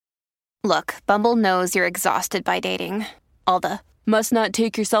Look, Bumble knows you're exhausted by dating. All the, must not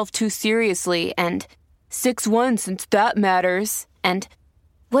take yourself too seriously, and 6'1" since that matters. And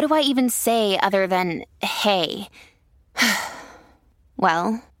what do I even say other than, hey?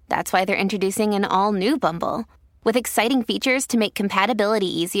 Well, that's why they're introducing an all-new Bumble, with exciting features to make compatibility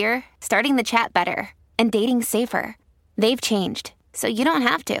easier, starting the chat better, and dating safer. They've changed, so you don't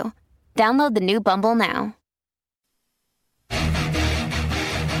have to. Download the new Bumble now.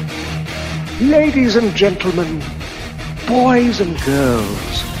 Ladies and gentlemen, boys and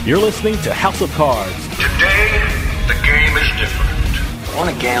girls, you're listening to House of Cards. Today, the game is different. I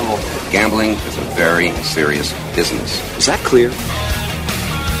want to gamble. Gambling is a very serious business. Is that clear?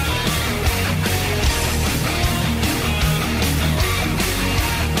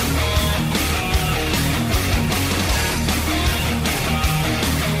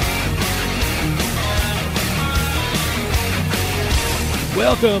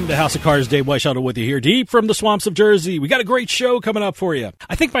 Welcome to House of Cards. Dave Weishuttle with you here, deep from the swamps of Jersey. We got a great show coming up for you.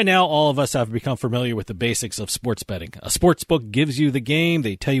 I think by now all of us have become familiar with the basics of sports betting. A sports book gives you the game,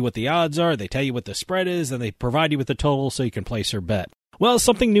 they tell you what the odds are, they tell you what the spread is, and they provide you with the total so you can place your bet. Well,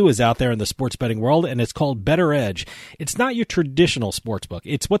 something new is out there in the sports betting world, and it's called Better Edge. It's not your traditional sportsbook.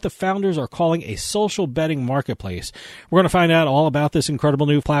 It's what the founders are calling a social betting marketplace. We're going to find out all about this incredible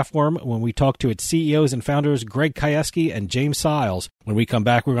new platform when we talk to its CEOs and founders, Greg Kieski and James Siles. When we come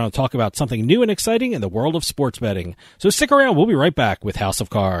back, we're going to talk about something new and exciting in the world of sports betting. So stick around. We'll be right back with House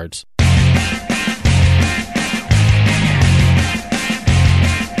of Cards.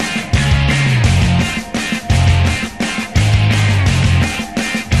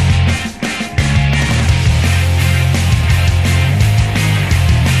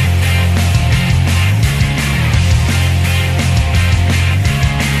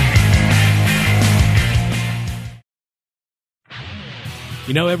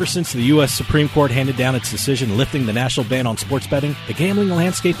 You know, ever since the U.S. Supreme Court handed down its decision lifting the national ban on sports betting, the gambling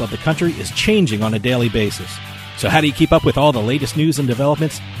landscape of the country is changing on a daily basis. So how do you keep up with all the latest news and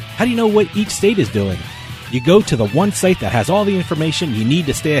developments? How do you know what each state is doing? You go to the one site that has all the information you need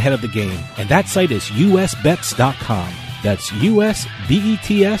to stay ahead of the game, and that site is usbets.com. That's usbets.com.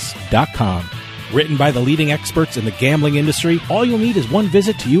 Written by the leading experts in the gambling industry, all you'll need is one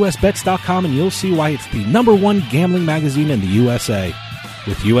visit to usbets.com and you'll see why it's the #1 gambling magazine in the USA.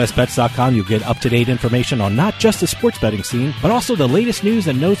 With usbets.com, you'll get up-to-date information on not just the sports betting scene, but also the latest news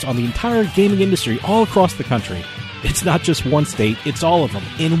and notes on the entire gaming industry all across the country. It's not just one state, it's all of them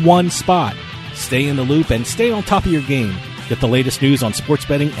in one spot. Stay in the loop and stay on top of your game. Get the latest news on sports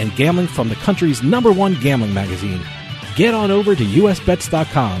betting and gambling from the country's #1 gambling magazine. Get on over to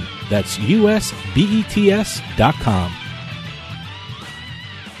usbets.com. That's usbets.com.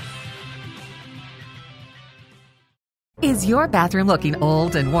 Is your bathroom looking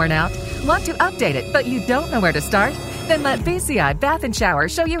old and worn out? Want to update it, but you don't know where to start? Then let BCI Bath & Shower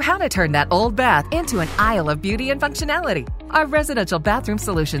show you how to turn that old bath into an aisle of beauty and functionality. Our residential bathroom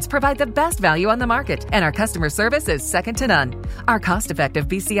solutions provide the best value on the market, and our customer service is second to none. Our cost-effective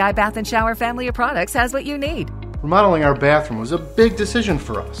BCI Bath & Shower family of products has what you need. Remodeling our bathroom was a big decision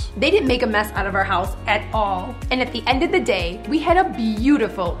for us. They didn't make a mess out of our house at all. And at the end of the day, we had a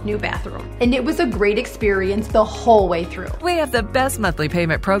beautiful new bathroom. And it was a great experience the whole way through. We have the best monthly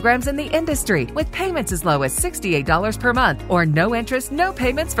payment programs in the industry, with payments as low as $68 per month or no interest, no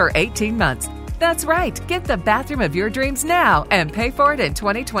payments for 18 months. That's right. Get the bathroom of your dreams now and pay for it in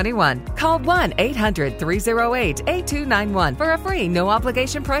 2021. Call 1-800-308-8291 for a free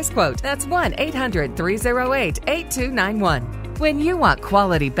no-obligation price quote. That's 1-800-308-8291. When you want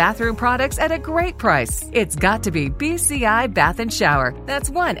quality bathroom products at a great price, it's got to be BCI Bath & Shower. That's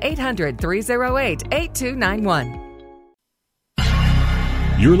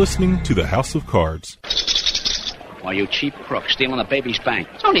 1-800-308-8291. You're listening to the House of Cards. Why, you cheap crook, stealing a baby's bank.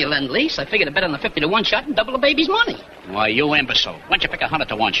 It's only a lend-lease. I figured to bet on the 50-to-1 shot and double the baby's money. Why, you imbecile. Why don't you pick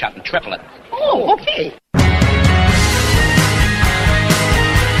 100-to-1 shot and triple it? Oh, okay.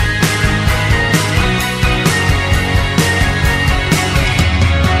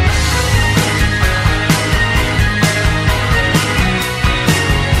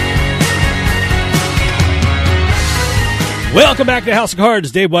 Welcome back to House of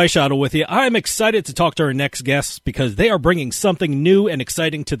Cards. Dave Weishuttle with you. I'm excited to talk to our next guests because they are bringing something new and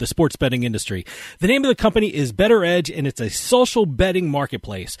exciting to the sports betting industry. The name of the company is Better Edge, and it's a social betting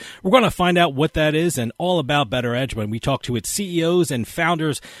marketplace. We're going to find out what that is and all about Better Edge when we talk to its CEOs and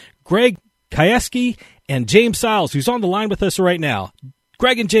founders, Greg Kieski and James Siles, who's on the line with us right now.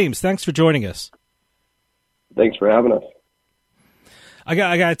 Greg and James, thanks for joining us. Thanks for having us. I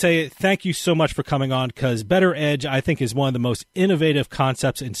got to tell you, thank you so much for coming on, because Better Edge, I think, is one of the most innovative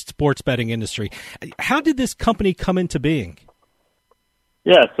concepts in sports betting industry. How did this company come into being?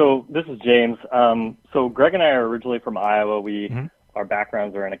 Yeah, so this is James. So Greg and I are originally from Iowa. Our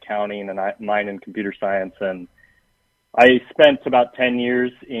backgrounds are in accounting and mine in computer science. And I spent about 10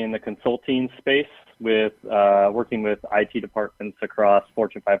 years in the consulting space with working with IT departments across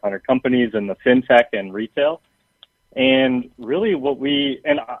Fortune 500 companies in the fintech and retail. And really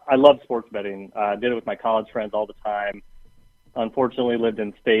I love sports betting. I did it with my college friends all the time. Unfortunately, lived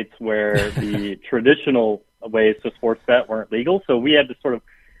in states where the traditional ways to sports bet weren't legal. So we had to sort of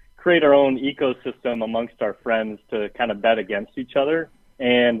create our own ecosystem amongst our friends to kind of bet against each other.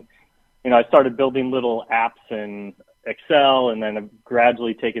 And, I started building little apps in Excel and then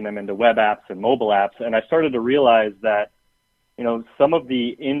gradually taking them into web apps and mobile apps. And I started to realize that, some of the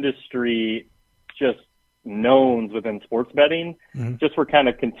industry just knowns within sports betting just were kind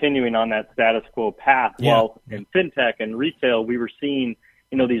of continuing on that status quo path. Yeah. While in fintech and retail, we were seeing,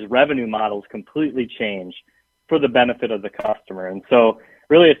 these revenue models completely change for the benefit of the customer. And so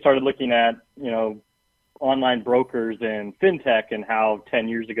really I started looking at, online brokers and fintech and how 10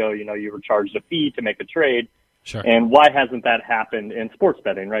 years ago, you were charged a fee to make a trade. Sure. And why hasn't that happened in sports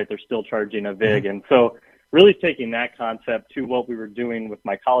betting, right? They're still charging a VIG. And so really taking that concept to what we were doing with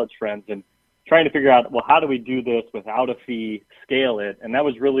my college friends and trying to figure out, well, how do we do this without a fee, scale it? And that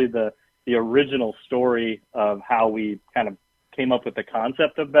was really the original story of how we kind of came up with the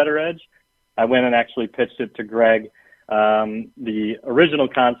concept of Better Edge. I went and actually pitched it to Greg. The original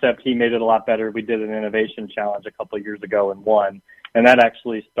concept, he made it a lot better. We did an innovation challenge a couple of years ago and won. And that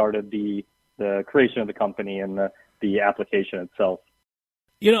actually started the creation of the company and the application itself.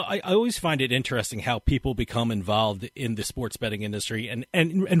 I always find it interesting how people become involved in the sports betting industry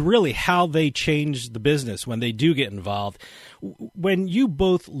and really how they change the business when they do get involved. When you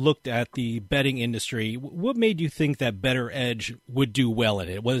both looked at the betting industry, what made you think that Better Edge would do well in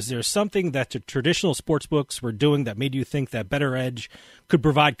it? Was there something that the traditional sports books were doing that made you think that Better Edge could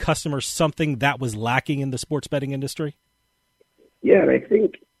provide customers something that was lacking in the sports betting industry? Yeah, and I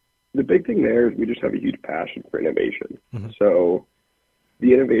think the big thing there is we just have a huge passion for innovation. So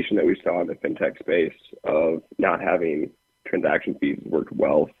the innovation that we saw in the fintech space of not having transaction fees worked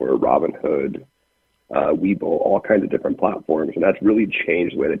well for Robinhood, Webull, all kinds of different platforms. And that's really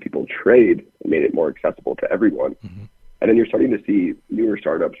changed the way that people trade and made it more accessible to everyone. And then you're starting to see newer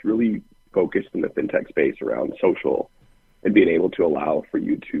startups really focused in the fintech space around social and being able to allow for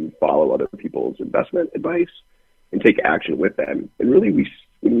you to follow other people's investment advice and take action with them. And really,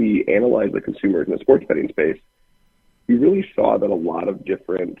 when we analyze the consumers in the sports betting space, we really saw that a lot of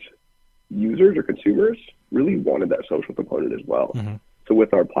different users or consumers really wanted that social component as well. So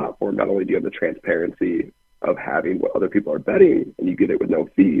with our platform, not only do you have the transparency of having what other people are betting and you get it with no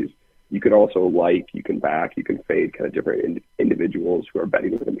fees, you can also you can back, you can fade kind of different individuals who are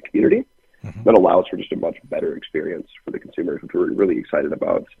betting within the community. That allows for just a much better experience for the consumers, which we're really excited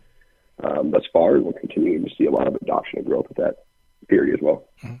about thus far. And we're continuing to see a lot of adoption and growth with that theory as well.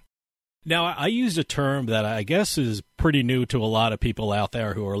 Now, I used a term that I guess is pretty new to a lot of people out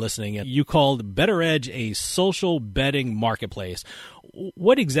there who are listening. You called Better Edge a social betting marketplace.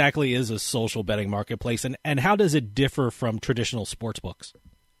 What exactly is a social betting marketplace, and how does it differ from traditional sports books?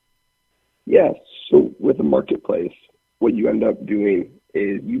 Yes. So with a marketplace, what you end up doing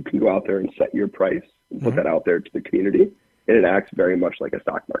is you can go out there and set your price and put that out there to the community, and it acts very much like a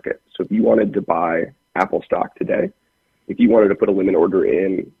stock market. So if you wanted to buy Apple stock today, if you wanted to put a limit order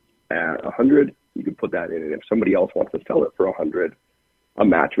in at 100, you could put that in, and if somebody else wants to sell it for 100, a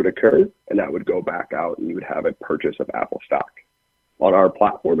match would occur, and that would go back out, and you would have a purchase of Apple stock. On our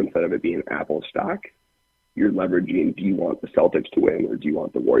platform, instead of it being Apple stock, you're leveraging, do you want the Celtics to win or do you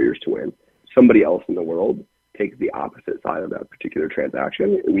want the Warriors to win? Somebody else in the world takes the opposite side of that particular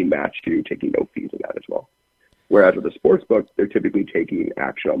transaction, and we match you taking no fees in that as well. Whereas with the sports book, they're typically taking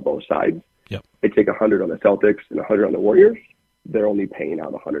action on both sides. Yep. They take 100 on the Celtics and 100 on the Warriors. They're only paying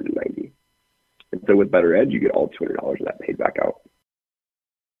out 190. And so with Better Edge, you get all $200 of that paid back out.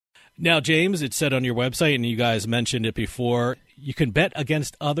 Now, James, it said on your website, and you guys mentioned it before, you can bet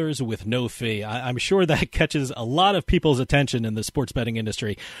against others with no fee. I'm sure that catches a lot of people's attention in the sports betting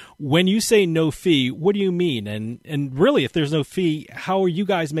industry. When you say no fee, what do you mean? And really, if there's no fee, how are you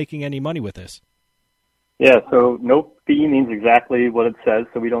guys making any money with this? Yeah, so no fee means exactly what it says.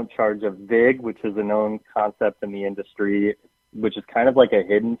 So we don't charge a VIG, which is a known concept in the industry, which is kind of like a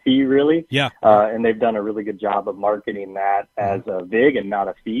hidden fee, really. Yeah. And they've done a really good job of marketing that as a VIG and not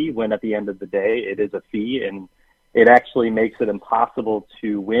a fee, when at the end of the day, it is a fee. And it actually makes it impossible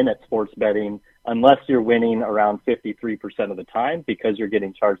to win at sports betting unless you're winning around 53% of the time because you're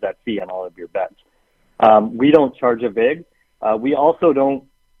getting charged that fee on all of your bets. We don't charge a VIG. We also don't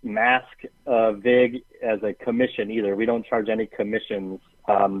mask VIG as a commission either. We don't charge any commissions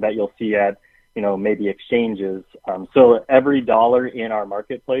that you'll see at, maybe exchanges. So every dollar in our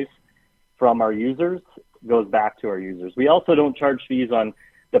marketplace from our users goes back to our users. We also don't charge fees on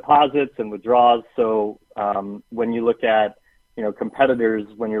deposits and withdrawals. So when you look at, competitors,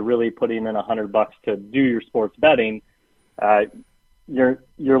 when you're really putting in $100 to do your sports betting,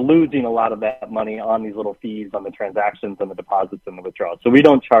 you're losing a lot of that money on these little fees on the transactions and the deposits and the withdrawals. So we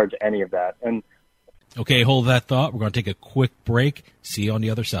don't charge any of that. And okay, hold that thought. We're going to take a quick break. See you on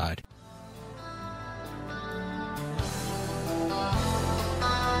the other side.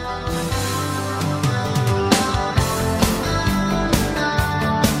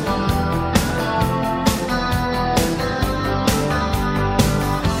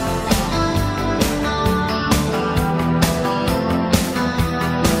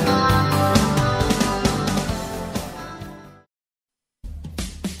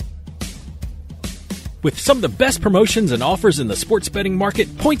 With some of the best promotions and offers in the sports betting market,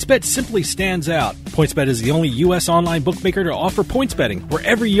 PointsBet simply stands out. PointsBet is the only U.S. online bookmaker to offer points betting, where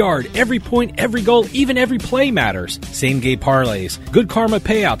every yard, every point, every goal, even every play matters. Same-game parlays, good karma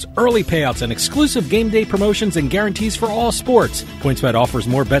payouts, early payouts, and exclusive game day promotions and guarantees for all sports. PointsBet offers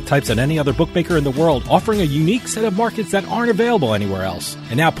more bet types than any other bookmaker in the world, offering a unique set of markets that aren't available anywhere else.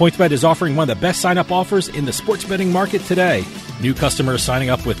 And now PointsBet is offering one of the best sign-up offers in the sports betting market today. New customers signing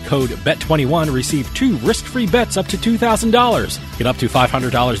up with code BET21 receive 2 risk-free bets up to $2,000. Get up to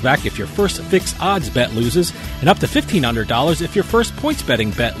 $500 back if your first fixed odds bet loses, and up to $1,500 if your first points betting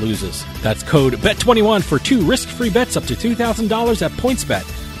bet loses. That's code BET21 for 2 risk-free bets up to $2,000 at PointsBet.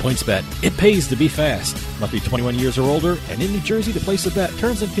 PointsBet, it pays to be fast. Must be 21 years or older and in New Jersey to place a bet.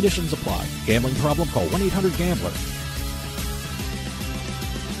 Terms and conditions apply. Gambling problem? Call 1-800-GAMBLER.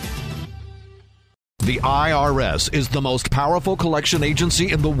 The IRS is the most powerful collection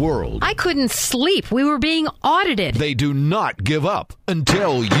agency in the world. I couldn't sleep. We were being audited. They do not give up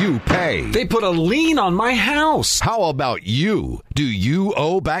until you pay. They put a lien on my house. How about you? Do you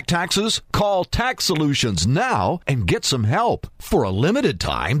owe back taxes? Call Tax Solutions now and get some help. For a limited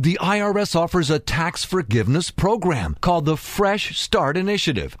time, the IRS offers a tax forgiveness program called the Fresh Start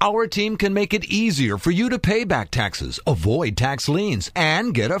Initiative. Our team can make it easier for you to pay back taxes, avoid tax liens,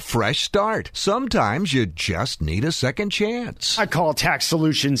 and get a fresh start. Sometimes you just need a second chance. I call Tax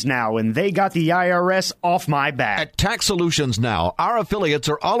Solutions now, and they got the IRS off my back. At Tax Solutions Now, our affiliates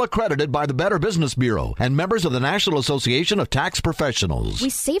are all accredited by the Better Business Bureau and members of the National Association of Tax Professionals. We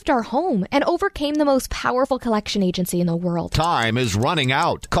saved our home and overcame the most powerful collection agency in the world. Time is running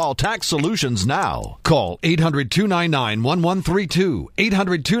out. Call Tax Solutions now. Call 800-299-1132.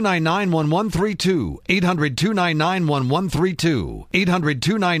 800-299-1132. 800-299-1132.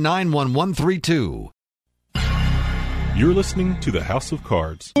 800-299-1132. You're listening to the House of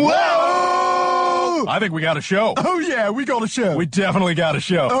Cards. Whoa! I think we got a show. Oh, yeah, we got a show. We definitely got a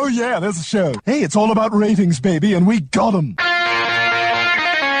show. Oh, yeah, there's a show. Hey, it's all about ratings, baby, and we got them.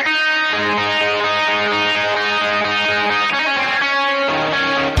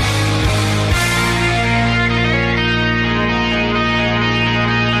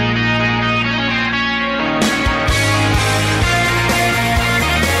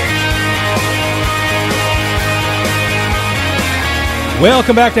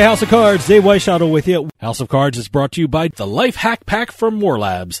 Welcome back to House of Cards. Dave Weishottle with you. House of Cards is brought to you by the Life Hack Pack from More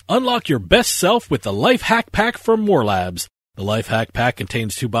Labs. Unlock your best self with the Life Hack Pack from More Labs. The Life Hack Pack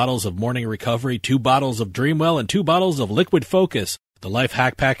contains 2 bottles of Morning Recovery, 2 bottles of Dreamwell, and 2 bottles of Liquid Focus. The Life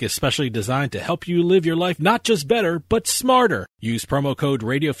Hack Pack is specially designed to help you live your life not just better, but smarter. Use promo code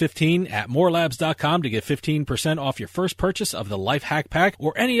Radio15 at morelabs.com to get 15% off your first purchase of the Life Hack Pack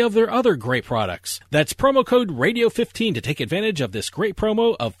or any of their other great products. That's promo code Radio15 to take advantage of this great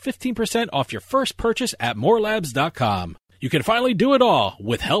promo of 15% off your first purchase at morelabs.com. You can finally do it all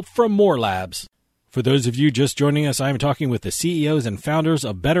with help from More Labs. For those of you just joining us, I am talking with the CEOs and founders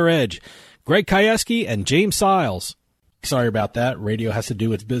of Better Edge, Greg Kajewski and James Siles. Sorry about that. Radio has to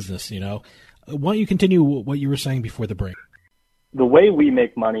do its business, you know. Why don't you continue what you were saying before the break? The way we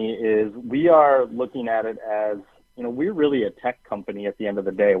make money is we are looking at it as, we're really a tech company at the end of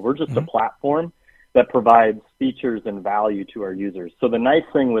the day. We're just a platform that provides features and value to our users. So the nice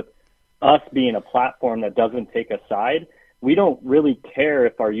thing with us being a platform that doesn't take a side, we don't really care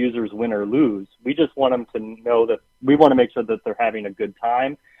if our users win or lose. We just want them to know that we want to make sure that they're having a good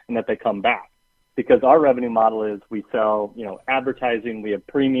time and that they come back. Because our revenue model is we sell, advertising. We have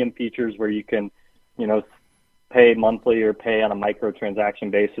premium features where you can, pay monthly or pay on a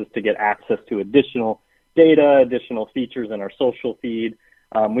microtransaction basis to get access to additional data, additional features in our social feed.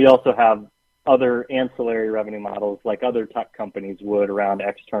 We also have other ancillary revenue models like other tech companies would around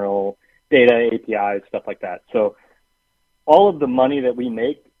external data, APIs, stuff like that. So all of the money that we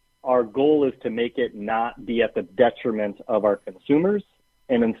make, our goal is to make it not be at the detriment of our consumers,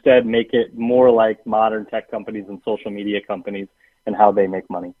 and instead make it more like modern tech companies and social media companies and how they make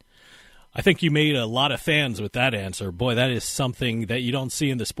money. I think you made a lot of fans with that answer. Boy, that is something that you don't see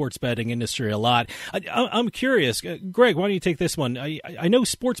in the sports betting industry a lot. I'm curious. Greg, why don't you take this one? I know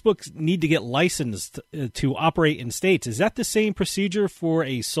sportsbooks need to get licensed to operate in states. Is that the same procedure for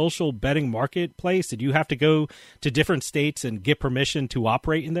a social betting marketplace? Did you have to go to different states and get permission to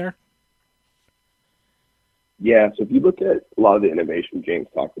operate in there? Yeah, so if you look at a lot of the innovation James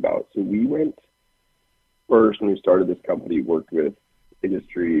talked about, so we went first when we started this company, worked with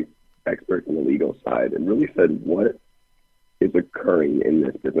industry experts on the legal side and really said what is occurring in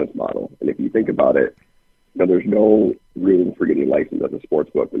this business model. And if you think about it, there's no room for getting licensed as a sports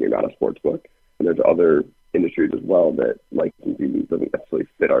book when you're not a sports book. And there's other industries as well that licensing doesn't necessarily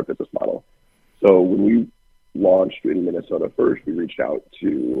fit our business model. So when we launched in Minnesota first, we reached out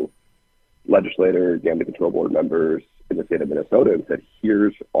to legislators, gambling control board members in the state of Minnesota and said,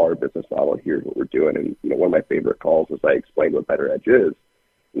 here's our business model, here's what we're doing. And one of my favorite calls was I explained what Better Edge is.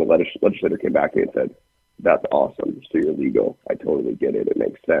 And the legislator came back to me and said, that's awesome. So you're legal. I totally get it. It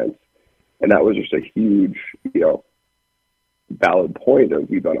makes sense. And that was just a huge, valid point of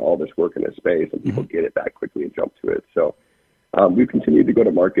we've done all this work in this space and people get it back quickly and jump to it. So we've continued to go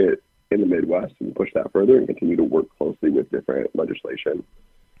to market in the Midwest and push that further and continue to work closely with different legislation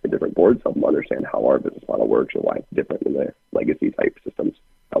and different boards, help them understand how our business model works and why it's different than the legacy type systems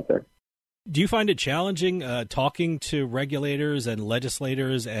out there. Do you find it challenging talking to regulators and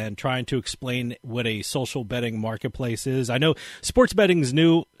legislators and trying to explain what a social betting marketplace is? I know sports betting is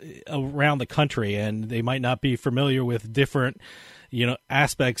new around the country, and they might not be familiar with different,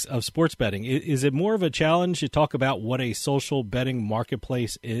 aspects of sports betting. Is it more of a challenge to talk about what a social betting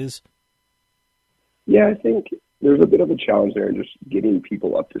marketplace is? Yeah, I think there's a bit of a challenge there in just getting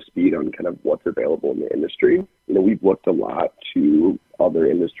people up to speed on kind of what's available in the industry. We've looked a lot to other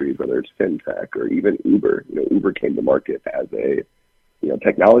industries, whether it's fintech or even Uber. Uber came to market as a,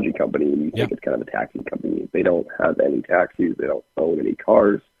 technology company, and you think it's kind of a taxi company. They don't have any taxis. They don't own any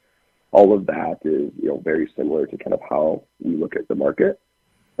cars. All of that is, very similar to kind of how we look at the market.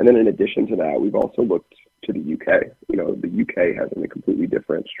 And then in addition to that, we've also looked to the UK. The UK has a completely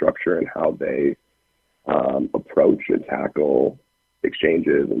different structure in how they approach and tackle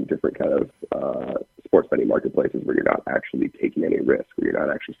exchanges and different kind of sports betting marketplaces where you're not actually taking any risk, where you're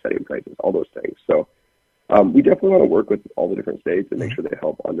not actually setting prices, all those things. So we definitely want to work with all the different states and make sure they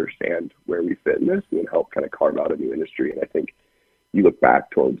help understand where we fit in this and help kind of carve out a new industry. And I think you look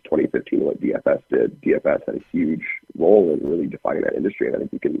back towards 2015 and what DFS did. DFS had a huge role in really defining that industry, and I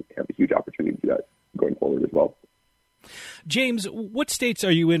think we can have a huge opportunity to do that going forward as well. James, what states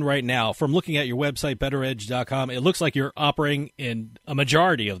are you in right now? From looking at your website, betteredge.com, it looks like you're operating in a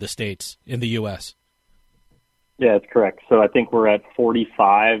majority of the states in the U.S. Yeah, that's correct. So I think we're at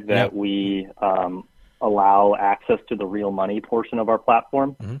 45 that we allow access to the real money portion of our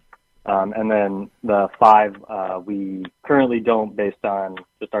platform. And then the 5 we currently don't, based on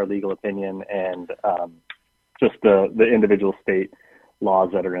just our legal opinion and just the individual state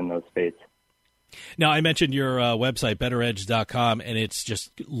laws that are in those states. Now, I mentioned your website, betteredge.com, and it's just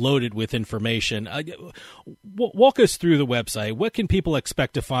loaded with information. Walk us through the website. What can people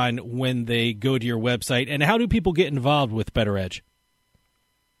expect to find when they go to your website, and how do people get involved with Better Edge?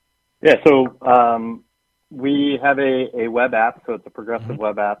 Yeah, so we have a web app, so it's a progressive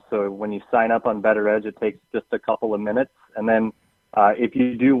web app. So when you sign up on Better Edge, it takes just a couple of minutes. And then if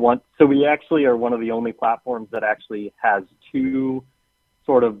you do want, so we actually are one of the only platforms that actually has 2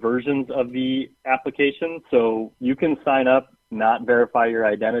 sort of versions of the application. So you can sign up, not verify your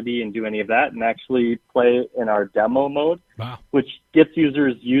identity and do any of that, and actually play in our demo mode, which gets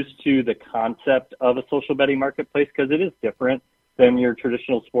users used to the concept of a social betting marketplace because it is different than your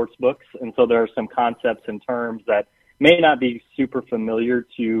traditional sports books. And so there are some concepts and terms that may not be super familiar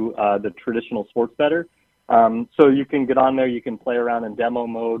to the traditional sports bettor. So you can get on there, you can play around in demo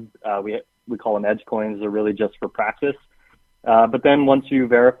mode. We call them edge coins. They're really just for practice. But then once you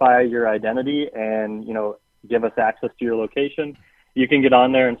verify your identity and, give us access to your location, you can get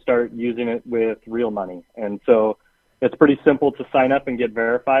on there and start using it with real money. And so it's pretty simple to sign up and get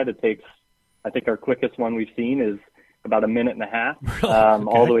verified. It takes, I think our quickest one we've seen is about a minute and a half,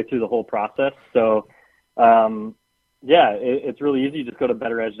 all the way through the whole process. So, it's really easy. Just go to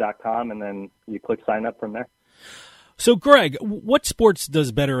betteredge.com and then you click sign up from there. So, Greg, what sports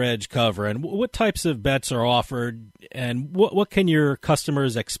does Better Edge cover, and what types of bets are offered, and what can your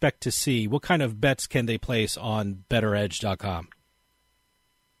customers expect to see? What kind of bets can they place on BetterEdge.com?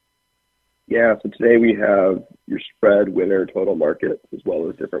 Yeah, so today we have your spread, winner, total markets, as well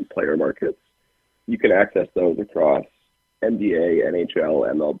as different player markets. You can access those across NBA,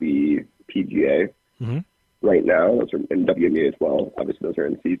 NHL, MLB, PGA. Mm-hmm. Right now, those are in WNBA as well. Obviously, those are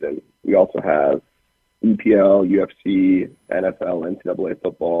in season. We also have EPL, UFC, NFL, NCAA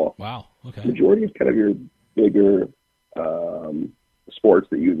football. Wow. Okay. Majority is kind of your bigger sports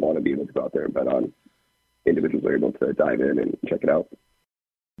that you'd want to be able to go out there and bet on. Individuals are able to dive in and check it out.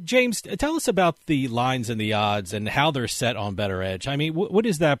 James, tell us about the lines and the odds and how they're set on Better Edge. I mean, what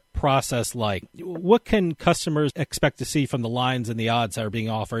is that process like? What can customers expect to see from the lines and the odds that are being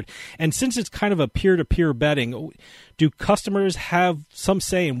offered? And since it's kind of a peer-to-peer betting, do customers have some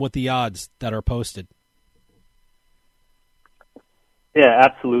say in what the odds that are posted? Yeah,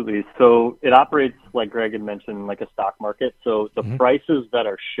 absolutely. So it operates, like Greg had mentioned, like a stock market. So the prices that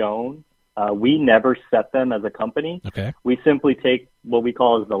are shown, we never set them as a company. Okay. We simply take what we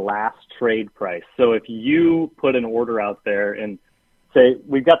call as the last trade price. So if you put an order out there and say,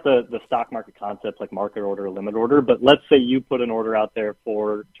 we've got the stock market concept like market order, limit order, but let's say you put an order out there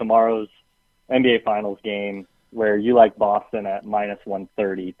for tomorrow's NBA Finals game where you like Boston at minus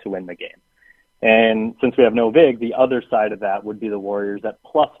 130 to win the game. And since we have no VIG, the other side of that would be the Warriors at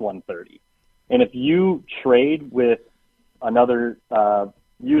plus 130. And if you trade with another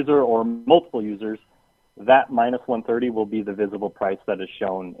user or multiple users, that minus 130 will be the visible price that is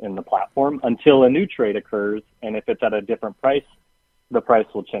shown in the platform until a new trade occurs. And if it's at a different price, the price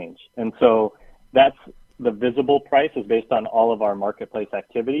will change. And so that's the visible price is based on all of our marketplace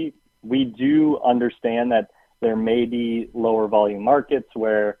activity. We do understand that there may be lower volume markets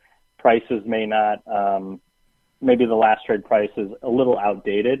where prices may not, maybe the last trade price is a little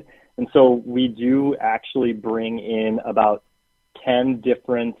outdated. And so we do actually bring in about 10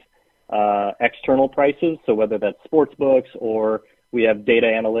 different external prices. So whether that's sports books or we have data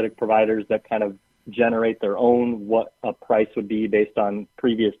analytic providers that kind of generate their own what a price would be based on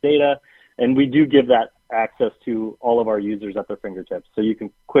previous data. And we do give that access to all of our users at their fingertips. So you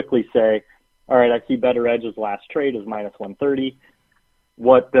can quickly say, all right, I see Better Edge's last trade is minus 130.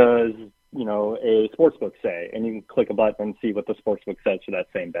 What does, a sportsbook say? And you can click a button and see what the sportsbook says for that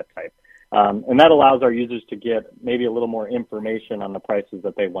same bet type. And that allows our users to get maybe a little more information on the prices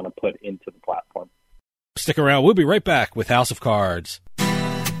that they want to put into the platform. Stick around. We'll be right back with House of Cards.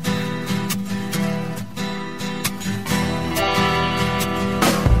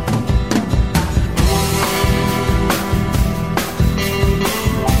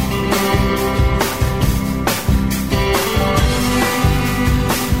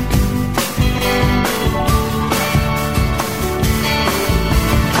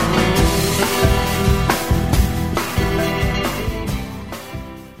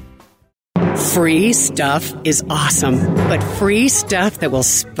 Free stuff is awesome, but free stuff that will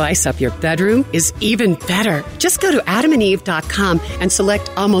spice up your bedroom is even better. Just go to adamandeve.com and select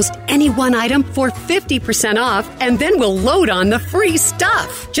almost any one item for 50% off, and then we'll load on the free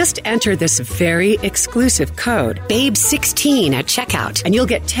stuff. Just enter this very exclusive code, BABE16 at checkout, and you'll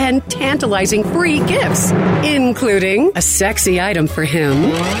get 10 tantalizing free gifts, including a sexy item for him,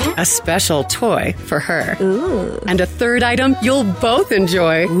 a special toy for her, and a third item you'll both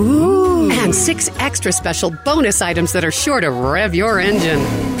enjoy. And 6 extra special bonus items that are sure to rev your engine,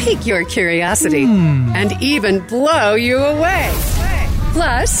 pique your curiosity, and even blow you away.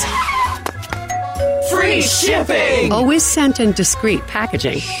 Plus, free shipping! Always sent in discreet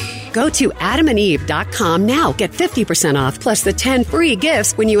packaging. Go to adamandeve.com now. Get 50% off plus the 10 free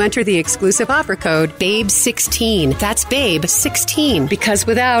gifts when you enter the exclusive offer code BABE16. That's BABE16, because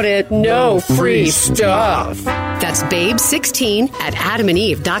without it, no free stuff. That's BABE16 at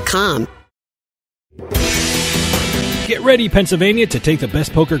adamandeve.com. Get ready, Pennsylvania, to take the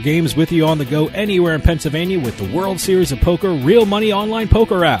best poker games with you on the go anywhere in Pennsylvania with the World Series of Poker Real Money Online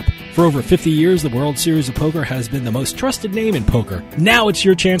Poker app. For over 50 years, the World Series of Poker has been the most trusted name in poker. Now it's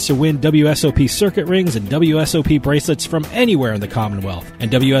your chance to win WSOP circuit rings and WSOP bracelets from anywhere in the Commonwealth. And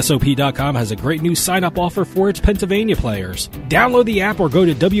WSOP.com has a great new sign-up offer for its Pennsylvania players. Download the app or go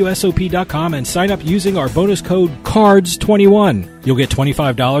to WSOP.com and sign up using our bonus code CARDS21. You'll get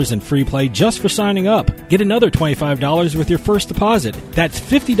 $25 in free play just for signing up. Get another $25 with your first deposit. That's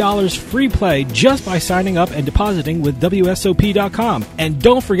 $50 free play just by signing up and depositing with WSOP.com. And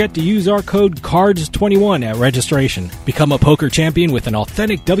don't forget to use our code CARDS21 at registration. Become a poker champion with an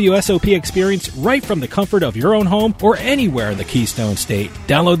authentic WSOP experience right from the comfort of your own home or anywhere in the Keystone State.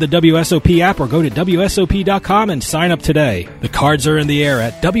 Download the WSOP app or go to WSOP.com and sign up today. The cards are in the air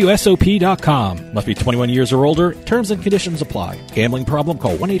at WSOP.com. Must be 21 years or older. Terms and conditions apply. Gambling problem?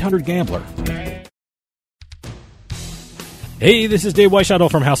 Call 1-800-GAMBLER. Hey, this is Dave Weishottle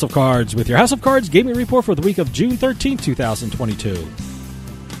from House of Cards with your House of Cards gaming report for the week of June 13, 2022.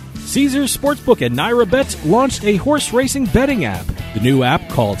 Caesars Sportsbook and Naira Bets launched a horse racing betting app. The new app,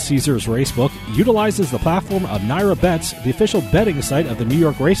 called Caesars Racebook, utilizes the platform of Naira Bets, the official betting site of the New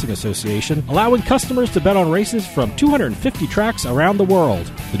York Racing Association, allowing customers to bet on races from 250 tracks around the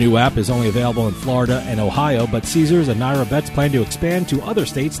world. The new app is only available in Florida and Ohio, but Caesars and Naira Bets plan to expand to other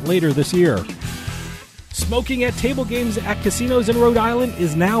states later this year. Smoking at table games at casinos in Rhode Island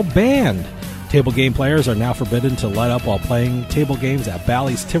is now banned. Table game players are now forbidden to light up while playing table games at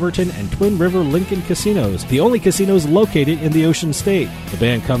Bally's Tiverton and Twin River Lincoln casinos, the only casinos located in the Ocean State. The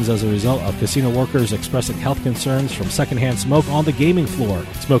ban comes as a result of casino workers expressing health concerns from secondhand smoke on the gaming floor.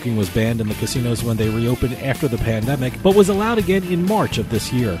 Smoking was banned in the casinos when they reopened after the pandemic, but was allowed again in March of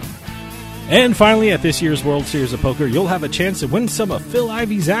this year. And finally, at this year's World Series of Poker, you'll have a chance to win some of Phil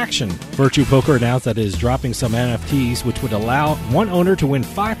Ivey's action. Virtue Poker announced that it is dropping some NFTs, which would allow one owner to win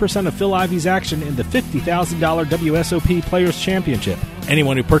 5% of Phil Ivey's action in the $50,000 WSOP Players Championship.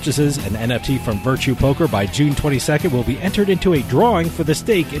 Anyone who purchases an NFT from Virtue Poker by June 22nd will be entered into a drawing for the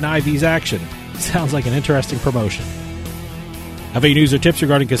stake in Ivey's action. Sounds like an interesting promotion. Have any news or tips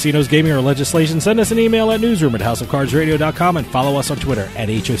regarding casinos, gaming, or legislation? Send us an email at newsroom@houseofcardsradio.com and follow us on Twitter at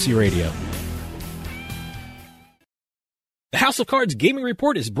HOC Radio. The House of Cards Gaming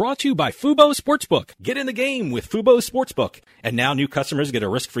Report is brought to you by Fubo Sportsbook. Get in the game with Fubo Sportsbook. And now new customers get a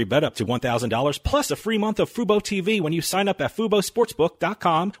risk-free bet up to $1,000 plus a free month of Fubo TV when you sign up at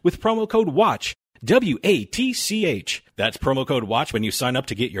FuboSportsbook.com with promo code WATCH. WATCH. That's promo code WATCH when you sign up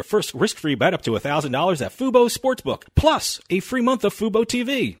to get your first risk-free bet up to $1,000 at Fubo Sportsbook, plus a free month of Fubo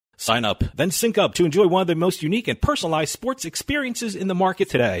TV. Sign up, then sync up to enjoy one of the most unique and personalized sports experiences in the market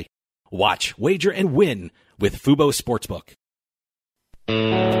today. Watch, wager, and win with Fubo Sportsbook.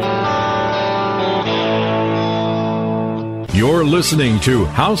 You're listening to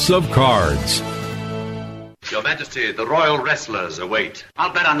House of Cards. Your Majesty, the royal wrestlers await.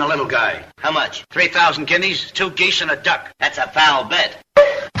 I'll bet on the little guy. How much? 3,000 guineas, 2 geese, and a duck. That's a foul bet.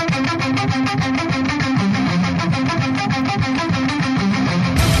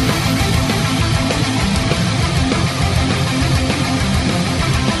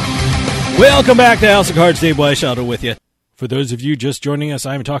 Welcome back to House of Cards. Dave Weishottle with you. For those of you just joining us,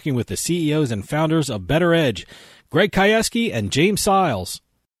 I'm talking with the CEOs and founders of Better Edge, Greg Kajewski and James Siles.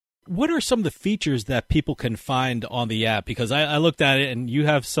 What are some of the features that people can find on the app? Because I looked at it, and you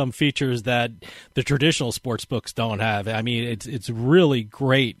have some features that the traditional sports books don't have. I mean, it's really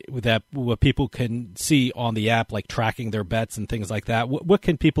great with that, what people can see on the app, like tracking their bets and things like that. What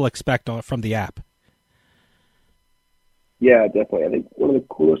can people expect from the app? Yeah, definitely. I think one of the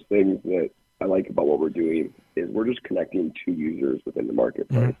coolest things that I like about what we're doing is we're just connecting two users within the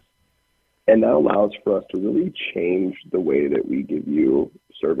marketplace. Mm-hmm. And that allows for us to really change the way that we give you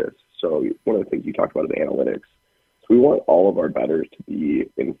service. So one of the things you talked about is analytics. So we want all of our bettors to be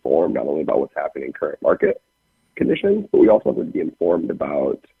informed not only about what's happening in current market conditions, but we also want them to be informed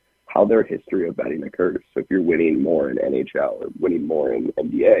about how their history of betting occurs. So if you're winning more in NHL or winning more in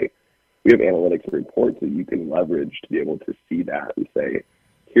NBA, we have analytics and reports that you can leverage to be able to see that and say,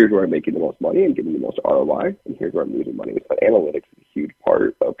 here's where I'm making the most money and getting the most ROI, and here's where I'm losing money. So analytics is a huge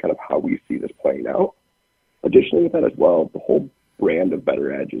part of kind of how we see this playing out. Additionally with that as well, the whole brand of Better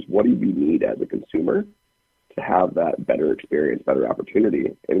Edge is what do we need as a consumer to have that better experience, better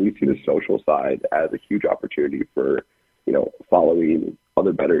opportunity. And we see the social side as a huge opportunity for, following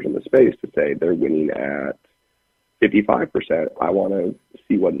other bettors in the space to say they're winning at 55%. I want to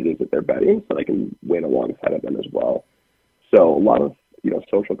see what it is that they're betting so I can win alongside of them as well. So a lot of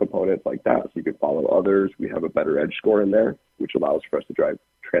social components like that, so you can follow others. We have a Better Edge score in there, which allows for us to drive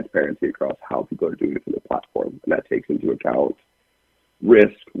transparency across how people are doing within the platform. And that takes into account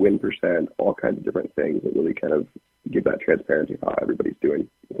risk, win percent, all kinds of different things that really kind of give that transparency of how everybody's doing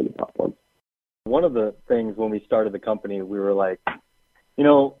within the platform. One of the things when we started the company, we were like,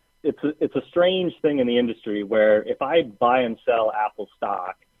 it's a strange thing in the industry where if I buy and sell Apple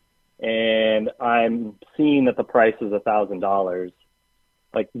stock and I'm seeing that the price is $1,000,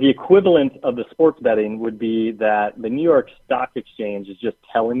 like the equivalent of the sports betting would be that the New York Stock Exchange is just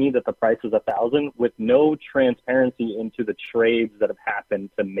telling me that the price is 1,000 with no transparency into the trades that have happened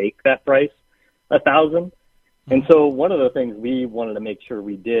to make that price 1,000. And so one of the things we wanted to make sure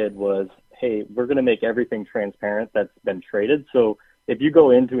we did was, hey, we're going to make everything transparent that's been traded. So if you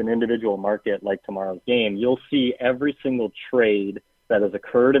go into an individual market like tomorrow's game, you'll see every single trade that has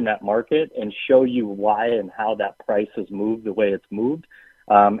occurred in that market and show you why and how that price has moved the way it's moved.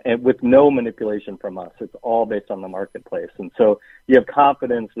 And with no manipulation from us. It's all based on the marketplace. And so you have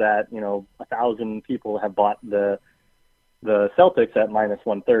confidence that, 1,000 people have bought the Celtics at minus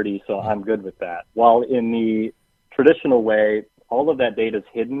 130, so I'm good with that. While in the traditional way, all of that data is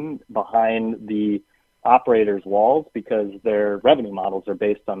hidden behind the operators' walls because their revenue models are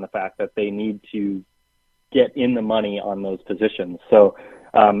based on the fact that they need to get in the money on those positions. So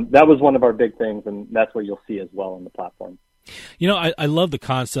that was one of our big things, and that's what you'll see as well on the platform. I love the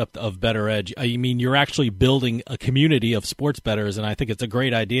concept of Better Edge. I mean, you're actually building a community of sports bettors, and I think it's a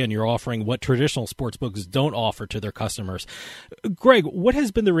great idea, and you're offering what traditional sports books don't offer to their customers. Greg, what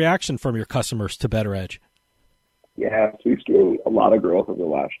has been the reaction from your customers to Better Edge? Yeah, so we've seen a lot of growth over the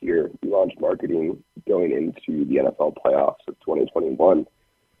last year. We launched marketing going into the NFL playoffs of 2021,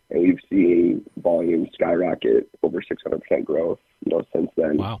 and we've seen volume skyrocket over 600% growth, since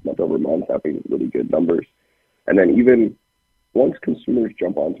then. Wow. Month over month, having really good numbers. And then even once consumers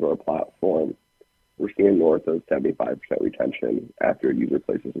jump onto our platform, we're seeing north of 75% retention after a user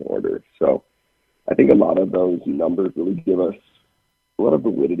places an order. So I think a lot of those numbers really give us a lot of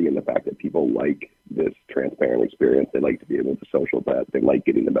validity in the fact that people like this transparent experience. They like to be able to social bet. They like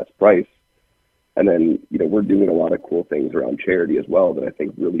getting the best price. And then, we're doing a lot of cool things around charity as well that I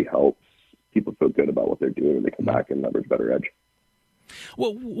think really helps people feel good about what they're doing when they come back and leverage Better Edge.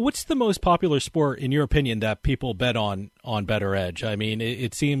 Well, what's the most popular sport, in your opinion, that people bet on Better Edge? I mean,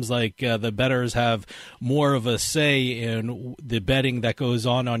 it seems like the bettors have more of a say in the betting that goes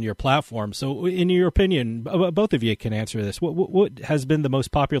on your platform. So, in your opinion, both of you can answer this. What has been the most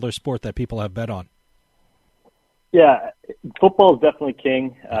popular sport that people have bet on? Yeah, football is definitely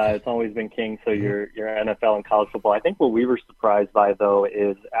king. It's always been king. So your NFL and college football. I think what we were surprised by, though,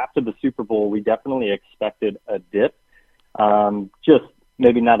 is after the Super Bowl, we definitely expected a dip. Just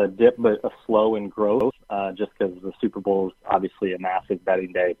maybe not a dip, but a slow in growth, just because the Super Bowl is obviously a massive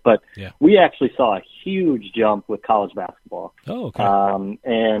betting day. But we actually saw a huge jump with college basketball. Oh, okay.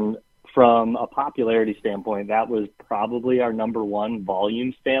 And from a popularity standpoint, that was probably our number one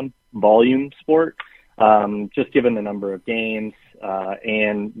volume sport, just given the number of games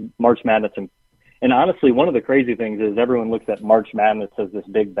and March Madness. And honestly, one of the crazy things is everyone looks at March Madness as this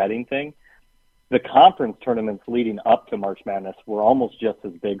big betting thing. The conference tournaments leading up to March Madness were almost just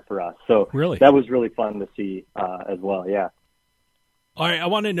as big for us. So really? That was really fun to see as well, yeah. All right, I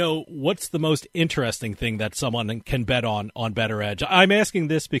want to know what's the most interesting thing that someone can bet on Better Edge. I'm asking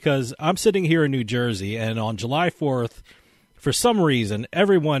this because I'm sitting here in New Jersey, and on July 4th, for some reason,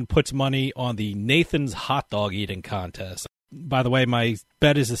 everyone puts money on the Nathan's hot dog eating contest. By the way, my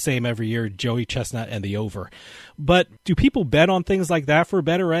bet is the same every year, Joey Chestnut and the over. But do people bet on things like that for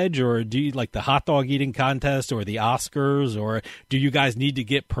Better Edge, or do you like the hot dog eating contest or the Oscars, or do you guys need to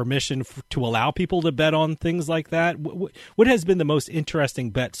get permission to allow people to bet on things like that? What has been the most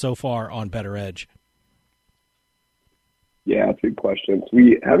interesting bet so far on Better Edge? Yeah, that's a good question. So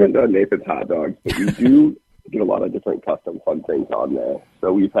we haven't done Nathan's hot dogs, but we do get a lot of different custom fun things on there.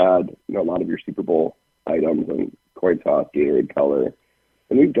 So we've had a lot of your Super Bowl items and coin toss, Gatorade color.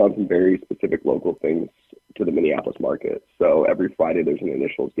 And we've done some very specific local things to the Minneapolis market. So every Friday there's an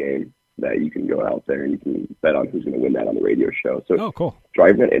initials game that you can go out there and you can bet on who's going to win that on the radio show. So cool.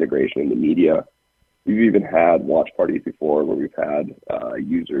 Driving that integration in the media. We've even had watch parties before where we've had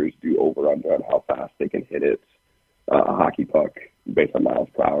users do over-under on how fast they can hit it, a hockey puck based on miles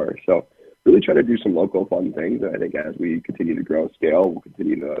per hour. So really try to do some local fun things. And I think as we continue to grow and scale, we'll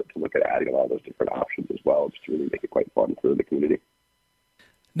continue to look at adding a lot of those different options as well, just to really make it quite fun for the community.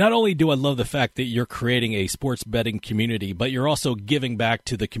 Not only do I love the fact that you're creating a sports betting community, but you're also giving back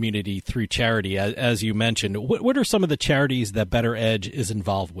to the community through charity, as you mentioned. What are some of the charities that Better Edge is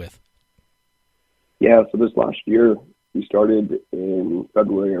involved with? Yeah, so this last year, we started in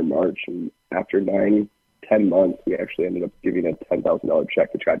February or March, and after 9-10 months, we actually ended up giving a $10,000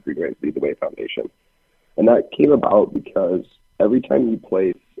 check to Chad Greenway's Lead the Way Foundation. And that came about because every time you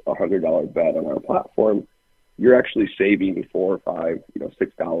place a $100 bet on our platform, you're actually saving $4, $5,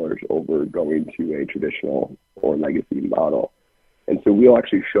 $6 over going to a traditional or legacy model. And so we'll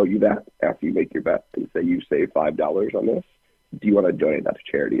actually show you that after you make your bet and say you save $5 on this. Do you want to donate that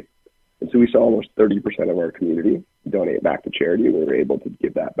to charity? And so we saw almost 30% of our community donate back to charity. We were able to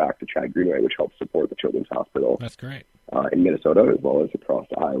give that back to Chad Greenway, which helps support the Children's Hospital. That's great. In Minnesota, as well as across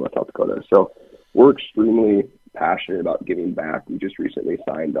Iowa, South Dakota. So we're extremely passionate about giving back. We just recently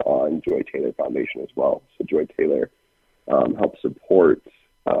signed on Joy Taylor Foundation as well. So Joy Taylor helps support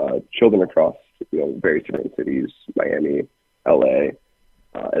children across various different cities, Miami, LA,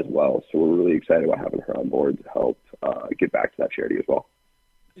 as well. So we're really excited about having her on board to help give back to that charity as well.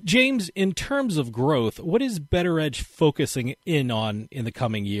 James, in terms of growth, what is BettorEdge focusing in on in the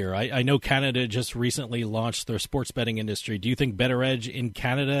coming year? I know Canada just recently launched their sports betting industry. Do you think BettorEdge in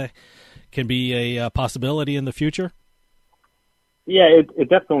Canada can be a possibility in the future? Yeah, it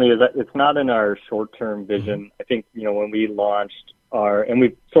definitely is. It's not in our short-term vision. I think, when we launched and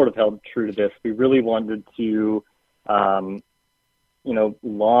we've sort of held true to this, we really wanted to,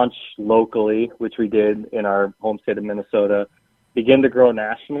 launch locally, which we did in our home state of Minnesota, begin to grow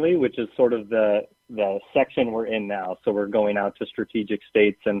nationally, which is sort of the section we're in now. So we're going out to strategic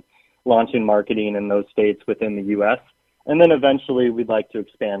states and launching marketing in those states within the U.S. And then eventually we'd like to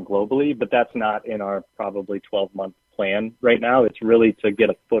expand globally, but that's not in our probably 12-month plan right now. It's really to get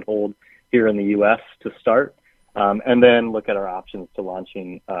a foothold here in the U.S. to start, and then look at our options to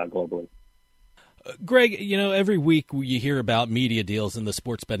launching globally. Greg, every week you hear about media deals in the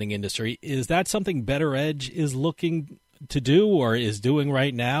sports betting industry. Is that something BettorEdge is looking to do or is doing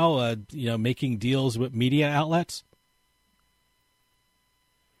right now, making deals with media outlets?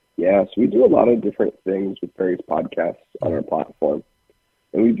 Yeah, so we do a lot of different things with various podcasts on our platform.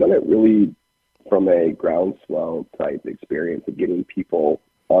 And we've done it really from a groundswell type experience of getting people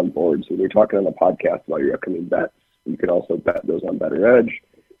on board. So when you're talking on a podcast about your upcoming bets, you can also bet those on BettorEdge.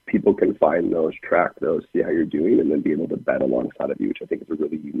 People can find those, track those, see how you're doing, and then be able to bet alongside of you, which I think is a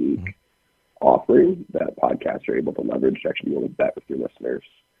really unique offering that podcasts are able to leverage to actually be able to bet with your listeners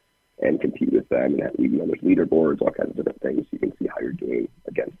and compete with them. And there's leaderboards, all kinds of different things. You can see how you're doing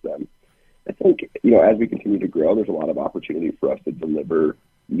against them. I think, as we continue to grow, there's a lot of opportunity for us to deliver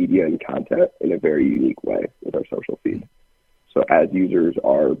media and content in a very unique way with our social feed. So as users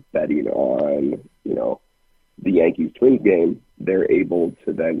are betting on, the Yankees-Twins game, they're able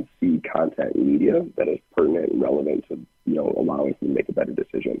to then see content and media that is pertinent and relevant to, allowing them to make a better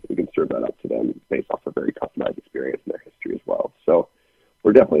decision. We can serve that up to them based off a very customized experience in their history as well. So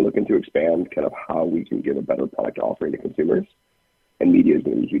we're definitely looking to expand kind of how we can give a better product offering to consumers, and media is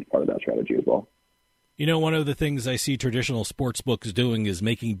going to be a huge part of that strategy as well. One of the things I see traditional sports books doing is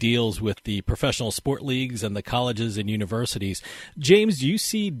making deals with the professional sport leagues and the colleges and universities. James, do you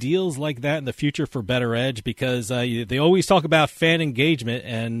see deals like that in the future for BettorEdge? Because they always talk about fan engagement,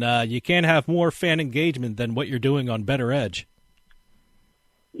 and you can't have more fan engagement than what you're doing on BettorEdge.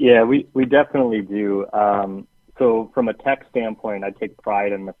 Yeah, we definitely do. So from a tech standpoint, I take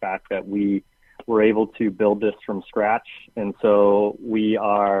pride in the fact that we were able to build this from scratch. And so we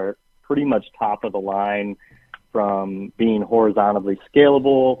are pretty much top of the line from being horizontally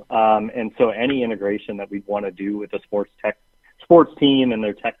scalable. And so any integration that we'd want to do with the sports team and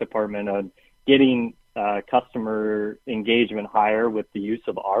their tech department on getting customer engagement higher with the use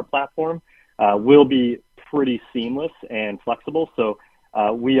of our platform will be pretty seamless and flexible. So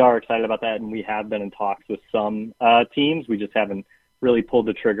we are excited about that, and we have been in talks with some teams. We just haven't really pulled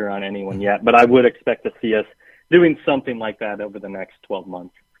the trigger on anyone yet, but I would expect to see us doing something like that over the next 12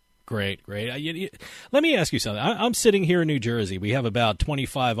 months. Great. Let me ask you something. I'm sitting here in New Jersey. We have about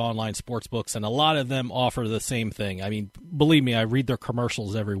 25 online sports books, and a lot of them offer the same thing. I mean, believe me, I read their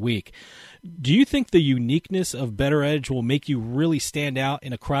commercials every week. Do you think the uniqueness of BettorEdge will make you really stand out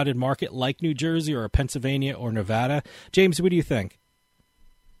in a crowded market like New Jersey or Pennsylvania or Nevada? James, what do you think?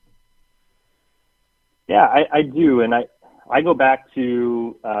 Yeah, I do. And I go back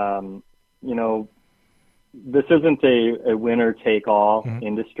to, this isn't a winner-take-all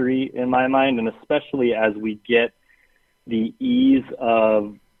industry in my mind, and especially as we get the ease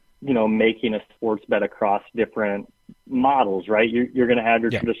of, making a sports bet across different models, right? You're going to have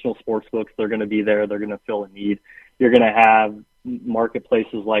your traditional sports books. They're going to be there. They're going to fill a need. You're going to have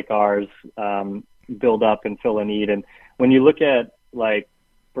marketplaces like ours build up and fill a need. And when you look at, like,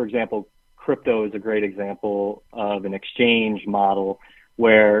 for example, crypto is a great example of an exchange model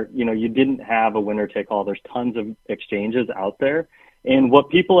where, you didn't have a winner take all. There's tons of exchanges out there. And what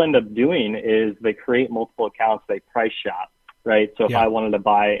people end up doing is they create multiple accounts, they price shop, right? So if I wanted to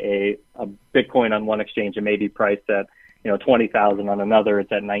buy a Bitcoin on one exchange, it may be priced at, 20,000 on another,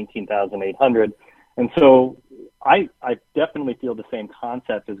 it's at 19,800. And so I definitely feel the same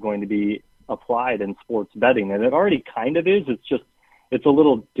concept is going to be applied in sports betting. And it already kind of is. It's a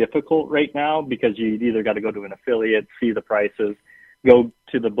little difficult right now because you either got to go to an affiliate, see the prices, go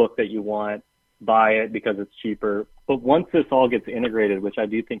to the book that you want, buy it because it's cheaper. But once this all gets integrated, which I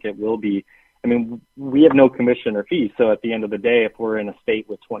do think it will be, I mean, we have no commission or fee. So at the end of the day, if we're in a state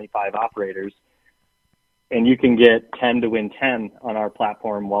with 25 operators and you can get 10 to win 10 on our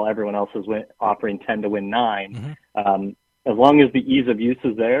platform while everyone else is offering 10 to win 9, as long as the ease of use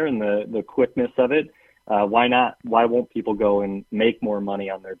is there and the quickness of it, why not? Why won't people go and make more money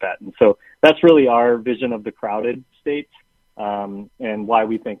on their bet? And so that's really our vision of the crowded states, and why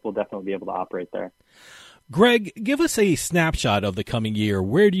we think we'll definitely be able to operate there. Greg, give us a snapshot of the coming year.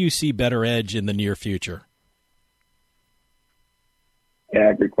 Where do you see Better Edge in the near future?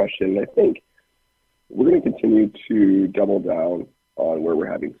 Yeah, great question. I think we're going to continue to double down on where we're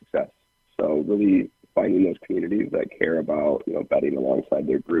having success. So really finding those communities that care about, betting alongside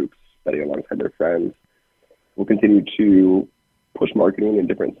their groups, betting alongside their friends. We'll continue to push marketing in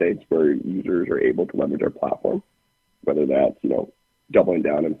different states where users are able to leverage our platform, whether that's, doubling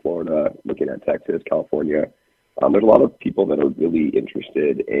down in Florida, looking at Texas, California. There's a lot of people that are really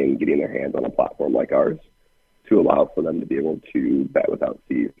interested in getting their hands on a platform like ours to allow for them to be able to bet without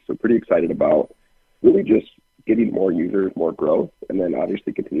fees. So pretty excited about really just getting more users, more growth, and then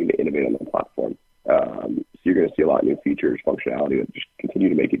obviously continuing to innovate on the platform. So you're going to see a lot of new features, functionality that just continue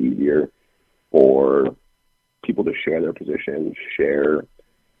to make it easier for people to share their positions, share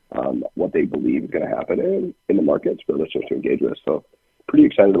what they believe is going to happen in the markets for listeners to engage with. So pretty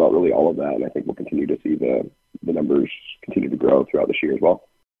excited about really all of that, and I think we'll continue to see the numbers continue to grow throughout this year as well.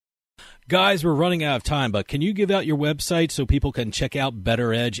 Guys, we're running out of time, but can you give out your website so people can check out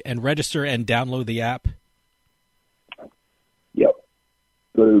Better Edge and register and download the app? Yep.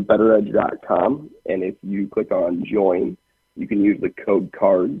 Go to betteredge.com, and if you click on join, you can use the code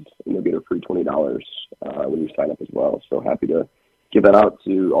CARDS, and you'll get a free $20 when you sign up as well. So happy to give that out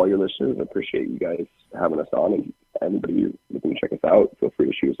to all your listeners. I appreciate you guys having us on, and anybody looking to check us out, feel free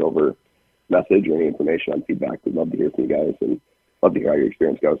to shoot us over a message or any information on feedback. We'd love to hear from you guys and love to hear how your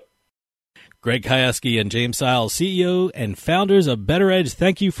experience goes. Greg Kajewski and James Siles, CEO and founders of Better Edge,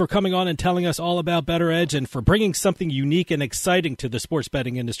 thank you for coming on and telling us all about Better Edge and for bringing something unique and exciting to the sports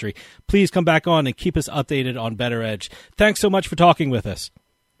betting industry. Please come back on and keep us updated on Better Edge. Thanks so much for talking with us.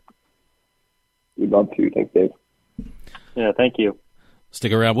 We'd love to. Thanks, Dave. Yeah, thank you.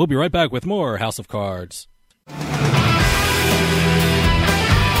 Stick around. We'll be right back with more House of Cards.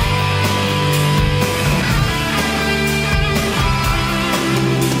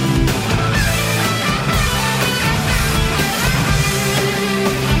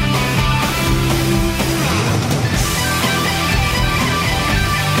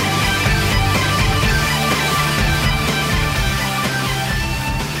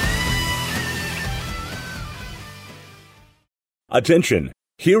 Attention!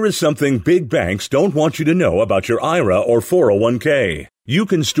 Here is something big banks don't want you to know about your IRA or 401k. You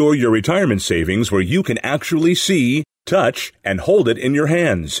can store your retirement savings where you can actually see, touch, and hold it in your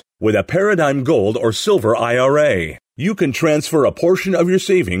hands. With a Paradigm Gold or Silver IRA, you can transfer a portion of your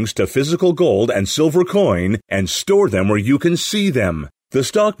savings to physical gold and silver coin and store them where you can see them. The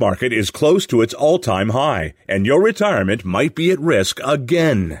stock market is close to its all-time high, and your retirement might be at risk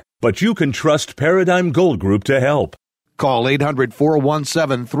again. But you can trust Paradigm Gold Group to help. Call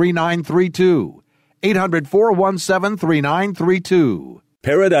 800-417-3932. 800-417-3932.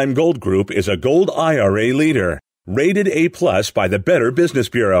 Paradigm Gold Group is a gold IRA leader, rated A+ by the Better Business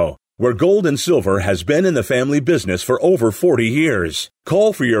Bureau, where gold and silver has been in the family business for over 40 years.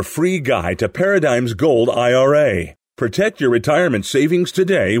 Call for your free guide to Paradigm's Gold IRA. Protect your retirement savings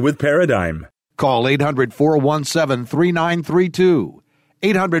today with Paradigm. Call 800-417-3932.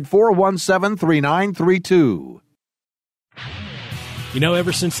 800-417-3932. You know,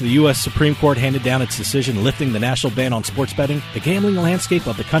 ever since the U.S. Supreme Court handed down its decision lifting the national ban on sports betting, the gambling landscape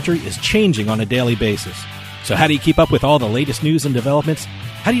of the country is changing on a daily basis. So how do you keep up with all the latest news and developments?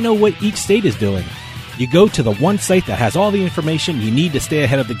 How do you know what each state is doing? You go to the one site that has all the information you need to stay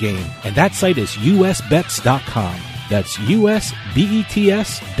ahead of the game, and that site is usbets.com. That's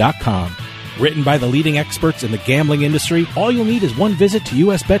usbets.com. Written by the leading experts in the gambling industry, all you'll need is one visit to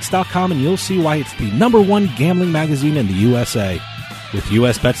usbets.com and you'll see why it's the #1 gambling magazine in the USA. With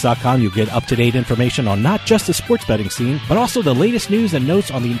usbets.com, you'll get up-to-date information on not just the sports betting scene, but also the latest news and notes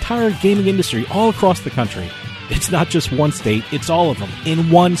on the entire gaming industry all across the country. It's not just one state, it's all of them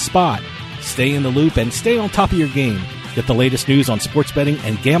in one spot. Stay in the loop and stay on top of your game. Get the latest news on sports betting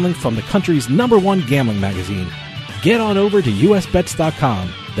and gambling from the country's #1 gambling magazine. Get on over to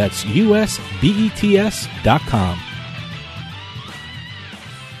usbets.com. That's usbets.com.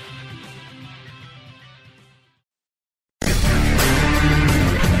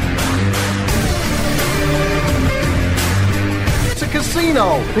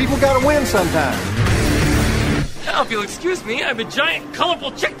 casino. People gotta win sometime. Now, if you'll excuse me, I have a giant,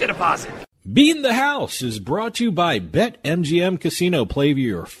 colorful check to deposit. Beating the House is brought to you by BetMGM Casino. Play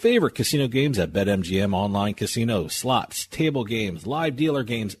your favorite casino games at BetMGM Online Casino. Slots, table games, live dealer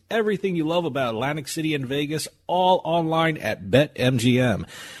games, everything you love about Atlantic City and Vegas, all online at BetMGM.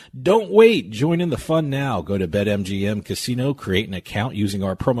 Don't wait. Join in the fun now. Go to BetMGM Casino, create an account using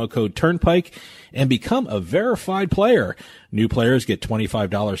our promo code Turnpike, and become a verified player. New players get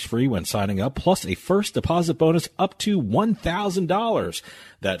 $25 free when signing up, plus a first deposit bonus up to $1,000.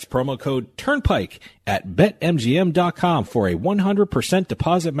 That's promo code Turnpike at BetMGM.com for a 100%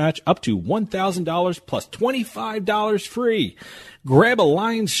 deposit match up to $1,000 plus $25 free. Grab a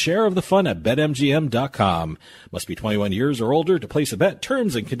lion's share of the fun at BetMGM.com. Must be 21 years or older to place a bet.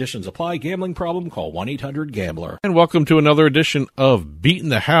 Terms and conditions apply. Gambling problem? Call 1-800-GAMBLER. And welcome to another edition of Beating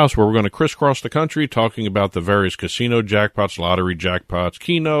the House, where we're going to crisscross the country talking about the various casino jackpots, lottery jackpots,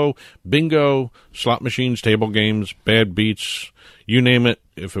 keno, bingo, slot machines, table games, bad beats, you name it.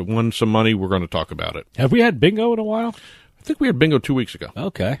 If it won some money, we're going to talk about it. Have we had bingo in a while? I think we had bingo 2 weeks ago.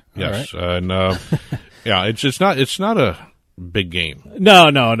 Okay. Yes. All right. And yeah, it's not a big game. No.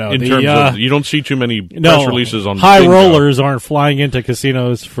 In terms of, you don't see too many press releases on high bingo. rollers aren't flying into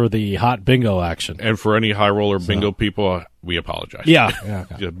casinos for the hot bingo action. And for any high roller bingo people, we apologize. Yeah.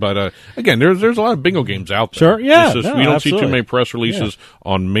 But again, there's a lot of bingo games out there. Sure, yeah. It's just, we don't see too many press releases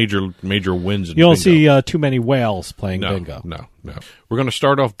on major wins in You don't bingo. see too many whales playing bingo. No. We're going to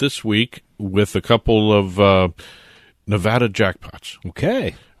start off this week with a couple of Nevada jackpots.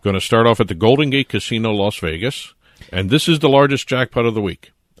 Okay. Going to start off at the Golden Gate Casino, Las Vegas. And this is the largest jackpot of the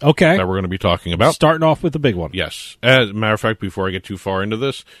week. Okay. That we're going to be talking about. Starting off with the big one. Yes. As a matter of fact, before I get too far into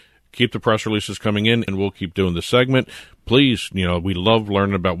this, keep the press releases coming in, and we'll keep doing the segment. Please, we love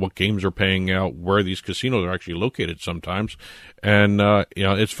learning about what games are paying out, where these casinos are actually located sometimes. And,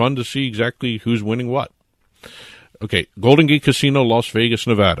 it's fun to see exactly who's winning what. Okay, Golden Gate Casino, Las Vegas,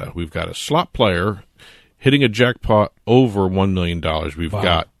 Nevada. We've got a slot player hitting a jackpot over $1 million. We've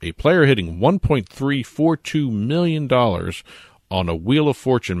got a player hitting $1.342 million on a Wheel of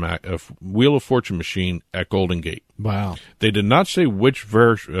Fortune machine at Golden Gate. Wow. They did not say which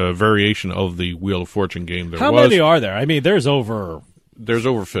variation of the Wheel of Fortune game there was. How many are there? I mean, there's over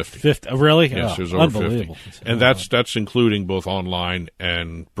 50. 50? Really? Yes, there's over unbelievable. 50. And that's including both online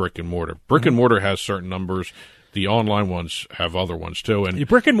and brick and mortar. Brick and mortar has certain numbers. The online ones have other ones, too. And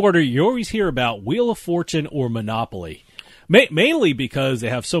brick and mortar, you always hear about Wheel of Fortune or Monopoly, mainly because they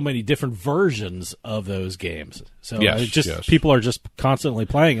have so many different versions of those games. So people are just constantly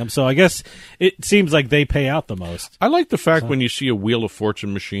playing them. So I guess it seems like they pay out the most. I like the fact when you see a Wheel of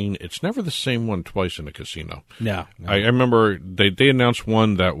Fortune machine, it's never the same one twice in a casino. No. I remember they announced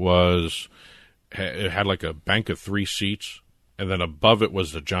one that it had like a bank of 3 seats, and then above it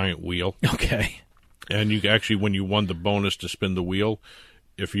was the giant wheel. Okay. And you actually, when you won the bonus to spin the wheel,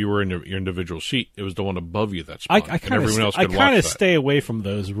 if you were in your individual seat, it was the one above you that spun. I kind of stay away from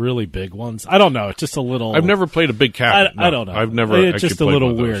those really big ones. I don't know. It's just a little. I've never played a big cabinet. I don't know. I've never. It's just a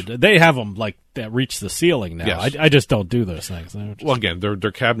little weird. They have them like that reach the ceiling now. Yes. I just don't do those things. Well, again, they're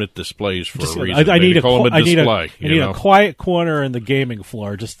cabinet displays for a reason. I need a quiet corner in the gaming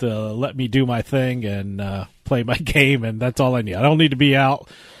floor just to let me do my thing and play my game, and that's all I need. I don't need to be out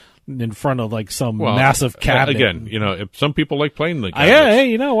in front of like some massive cabinet. Again, if some people like playing the cabinets. Hey,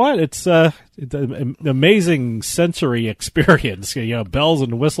 you know what? It's an amazing sensory experience. Bells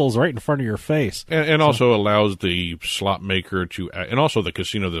and whistles right in front of your face. And also allows the slot maker and also the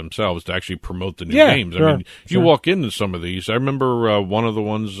casino themselves to actually promote the new games. Sure, I mean, if you walk into some of these, I remember one of the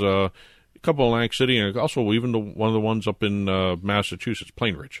ones, a couple in Atlantic City, and also even one of the ones up in Massachusetts,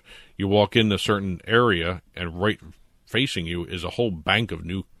 Plainridge. You walk in a certain area, and right facing you is a whole bank of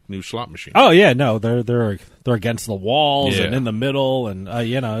new slot machines. Oh yeah, no, they're against the walls and in the middle, and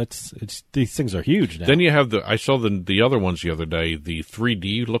it's these things are huge now. Then you have I saw the other ones the other day, the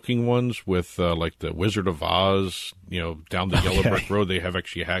 3D looking ones with like the Wizard of Oz, down the yellow brick road. They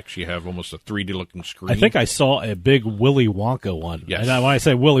actually have almost a 3D looking screen. I think I saw a big Willy Wonka one. Yes. And when I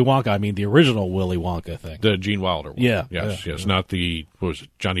say Willy Wonka, I mean the original Willy Wonka thing, the Gene Wilder one. Yeah, yes, not the what was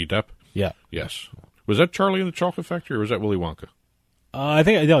it, Johnny Depp? Yeah, yes. Was that Charlie and the Chocolate Factory, or was that Willy Wonka? I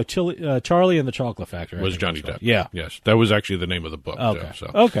think Charlie and the Chocolate Factory was Johnny Depp. Yeah, yes, that was actually the name of the book. Okay,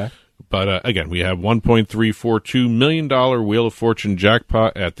 okay. But again, we have $1.342 million Wheel of Fortune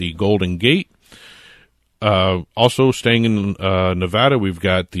jackpot at the Golden Gate. Also staying in Nevada, we've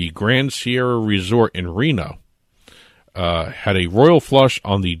got the Grand Sierra Resort in Reno. Had a royal flush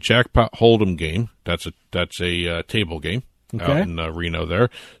on the Jackpot Hold'em game. That's a table game out in Reno there.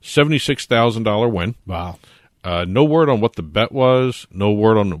 $76,000 win. Wow. No word on what the bet was. No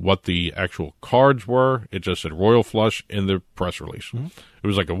word on what the actual cards were. It just said Royal Flush in the press release. Mm-hmm. It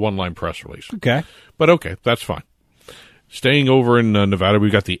was like a one-line press release. Okay. But okay, that's fine. Staying over in Nevada,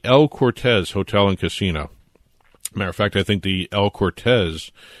 we've got the El Cortez Hotel and Casino. Matter of fact, I think the El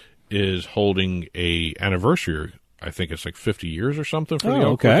Cortez is holding a anniversary. I think it's like 50 years or something for the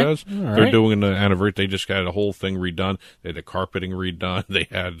El Cortez. They're doing an anniversary. They just got a whole thing redone. They had the carpeting redone. They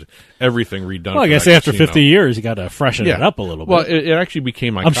had everything redone. Well, I guess after 50 years, you got to freshen it up a little bit. Well, it actually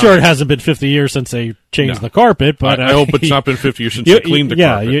became iconic. I'm sure it hasn't been 50 years since they changed the carpet, but I hope it's not been 50 years since they cleaned the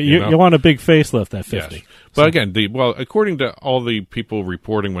carpet. You want a big facelift at 50. Yes. But again, according to all the people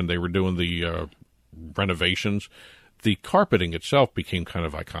reporting when they were doing the renovations, the carpeting itself became kind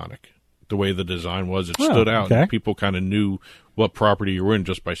of iconic. The way the design was, it stood out. And people kind of knew what property you were in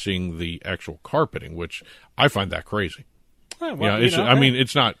just by seeing the actual carpeting, which I find that crazy. Well,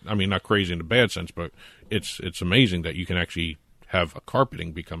 not crazy in a bad sense, but it's amazing that you can actually have a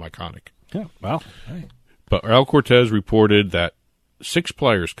carpeting become iconic. Yeah, well. Hey. But El Cortez reported that 6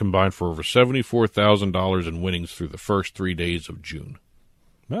 players combined for over $74,000 in winnings through the first 3 days of June.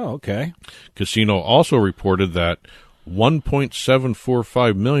 Oh, okay. Casino also reported that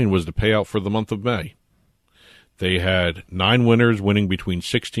 $1.745 million was the payout for the month of May. They had 9 winners winning between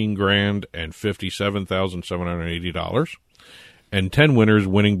 $16,000 and $57,780, and 10 winners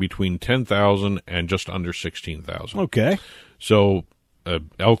winning between $10,000 and just under $16,000. Okay. So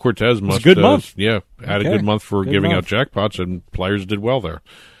El Cortez must good month. Had a good month for giving out jackpots, and players did well there.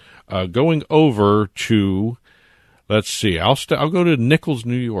 Going over to, let's see, I'll go to Nichols,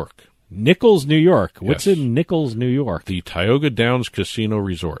 New York. Nichols, New York. What's in Nichols, New York? The Tioga Downs Casino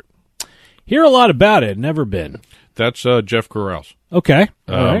Resort. Hear a lot about it. Never been. That's Jeff Corrals. Okay.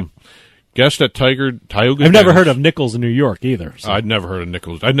 All right. Guest at Tioga Downs. I've never heard of Nichols, New York either. So. I'd never heard of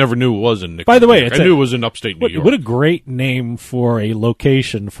Nichols. I never knew it was in Nichols. By the way, I knew it was in upstate New York. What a great name for a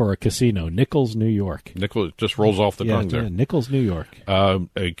location for a casino. Nichols, New York. Nichols just rolls off the tongue there. Nichols, New York. A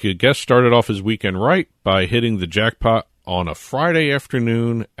guest started off his weekend right by hitting the jackpot on a Friday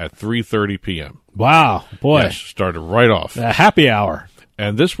afternoon at 3:30 p.m. Wow, boy. Yes, started right off. A happy hour.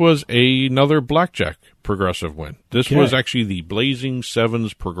 And this was another blackjack progressive win. This was actually the Blazing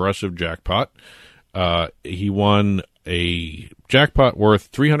Sevens progressive jackpot. He won a jackpot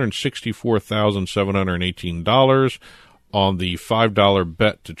worth $364,718 on the $5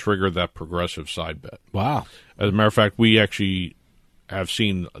 bet to trigger that progressive side bet. Wow. As a matter of fact, we actually have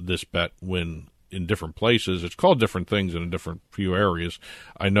seen this bet win in different places. It's called different things in a different few areas.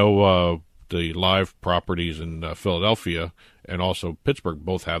 I know the live properties in Philadelphia and also Pittsburgh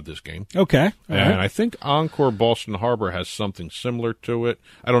both have this game. Okay. And I think Encore Boston Harbor has something similar to it.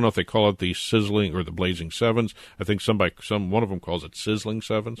 I don't know if they call it the Sizzling or the Blazing Sevens. I think one of them calls it Sizzling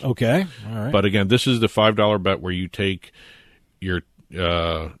Sevens. Okay. All right. But again, this is the $5 bet where you take your,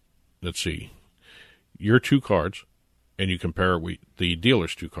 your 2 cards, and you compare it with the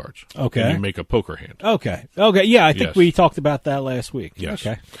dealer's 2 cards. Okay. And you make a poker hand. Okay. Yeah, I think we talked about that last week. Yes.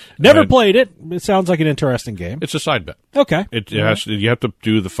 Okay. Never played it. It sounds like an interesting game. It's a side bet. Okay. You have to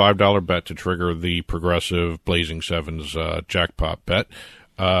do the $5 bet to trigger the progressive Blazing Sevens jackpot bet.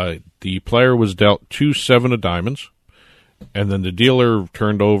 The player was dealt 2 7 of diamonds, and then the dealer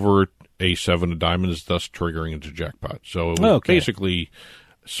turned over a 7 of diamonds, thus triggering into jackpot. So it was basically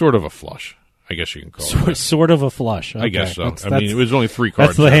sort of a flush. I guess you can call it. Sort of a flush. Okay. I guess so. It was only 3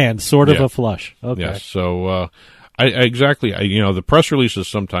 cards. That's the hand. Sort of a flush. Okay. Yes. So, the press releases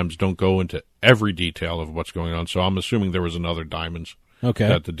sometimes don't go into every detail of what's going on. So I'm assuming there was another diamonds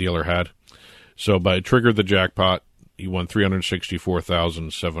that the dealer had. So, but it triggered the jackpot. He won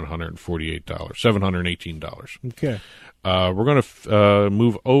 $718. Okay. We're going to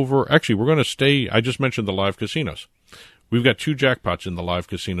move over. Actually, we're going to stay. I just mentioned the live casinos. We've got 2 jackpots in the live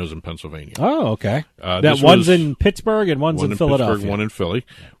casinos in Pennsylvania. Oh, okay. One's in Pittsburgh and one's in Philadelphia. Pittsburgh, one in Philly.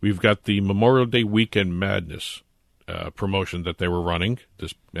 We've got the Memorial Day Weekend Madness promotion that they were running.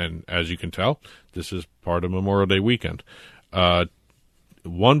 And as you can tell, this is part of Memorial Day Weekend.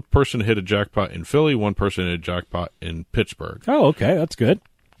 One person hit a jackpot in Philly. One person hit a jackpot in Pittsburgh. Oh, okay. That's good.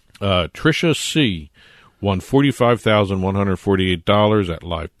 Tricia C. won $45,148 at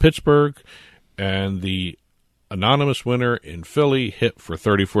Live Pittsburgh. And the anonymous winner in Philly hit for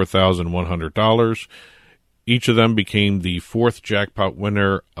 $34,100. Each of them became the 4th jackpot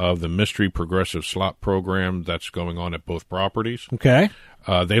winner of the Mystery Progressive Slot program that's going on at both properties. Okay.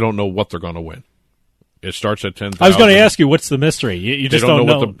 They don't know what they're going to win. It starts at 10,000. I was going to ask you, what's the mystery? You just don't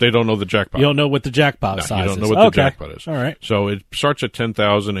know. They don't know the jackpot. You don't know what the jackpot size is. You don't know what the jackpot is. All right. So it starts at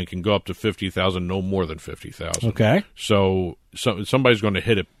 10,000 and can go up to 50,000, no more than 50,000. Okay. So somebody's going to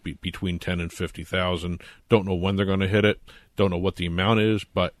hit it between 10 and 50,000. Don't know when they're going to hit it. Don't know what the amount is,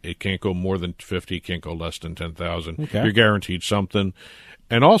 but it can't go more than 50. Can't go less than 10,000. Okay. You're guaranteed something.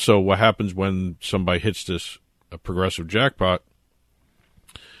 And also, what happens when somebody hits this progressive jackpot?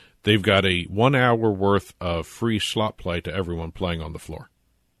 They've got a 1 hour worth of free slot play to everyone playing on the floor.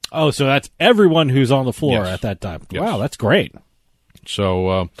 Oh, so that's everyone who's on the floor Yes. at that time. Yes. Wow, that's great.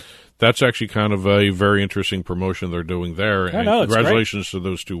 So that's actually kind of a very interesting promotion they're doing there. I And know, it's congratulations to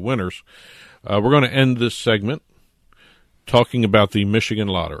those two winners. We're going to end this segment talking about the Michigan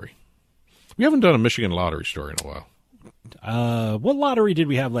Lottery. We haven't done a Michigan Lottery story in a while. What lottery did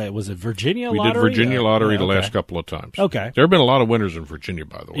we have last? Was it Virginia We Lottery? did Virginia Lottery the okay. last couple of times. Okay. There have been a lot of winners in Virginia,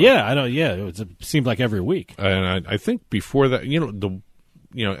 by the way. Yeah, I know. Yeah, it seemed like every week. And I think before that,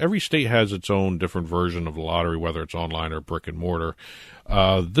 every state has its own different version of the lottery, whether it's online or brick and mortar.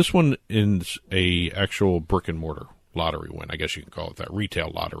 This one is a actual brick and mortar lottery win. I guess you can call it that, retail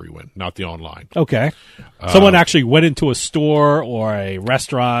lottery win, not the online. Okay. Someone actually went into a store or a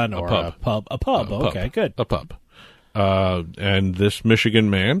restaurant or pub. A pub. Okay, good. A pub. And this Michigan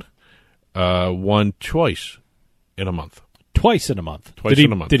man won twice in a month. Twice in a month.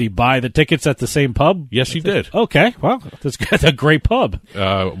 Did he buy the tickets at the same pub? Yes, he did. Okay, well, that's a great pub.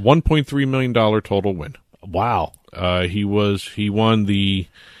 $1.3 million total win. Wow. He won the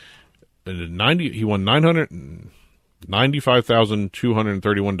 90. He won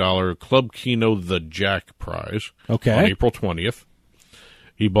 $995,231 Club Keno the Jack prize. Okay. On April 20th.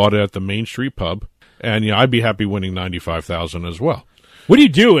 He bought it at the Main Street Pub. And I'd be happy winning $95,000 as well. What do you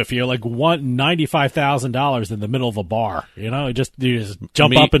do if you won $95,000 in the middle of a bar? You just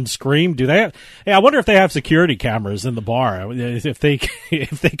jump up and scream. Do they? I wonder if they have security cameras in the bar. If they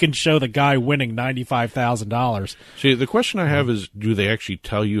can show the guy winning $95,000. See, the question I have is, do they actually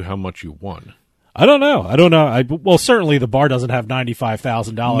tell you how much you won? I don't know. Well, certainly the bar doesn't have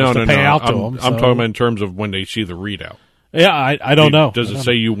 $95,000 to pay out to them. I'm talking about in terms of when they see the readout. Yeah, I don't know. Does it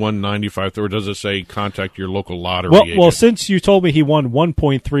say you won 95, or does it say contact your local lottery agent? Well, since you told me he won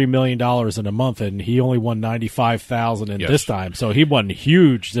 $1.3 million in a month, and he only won $95,000 this time, so he won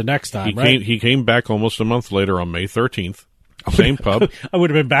huge the next time, right? He came back almost a month later on May 13th, same pub. I would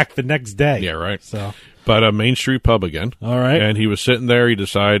have been back the next day. Yeah, right. So, but a Main Street Pub again. All right. And he was sitting there. He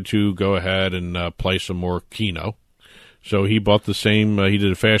decided to go ahead and play some more Keno. So he bought the same. He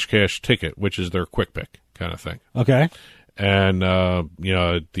did a fast cash ticket, which is their quick pick kind of thing. Okay. And,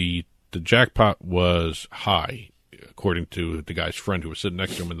 the jackpot was high, according to the guy's friend who was sitting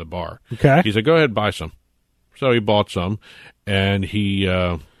next to him in the bar. Okay. He said, go ahead, buy some. So he bought some, and he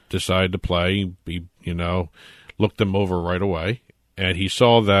decided to play. He, looked them over right away, and he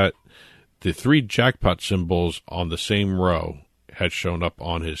saw that the 3 jackpot symbols on the same row had shown up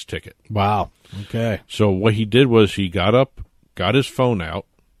on his ticket. Wow. Okay. So what he did was he got up, got his phone out,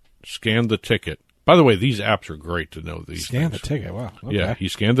 scanned the ticket. By the way, these apps are great to know these Scan things. the ticket. Wow. Okay. Yeah, he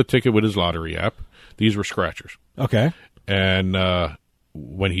scanned the ticket with his lottery app. These were scratchers. Okay. And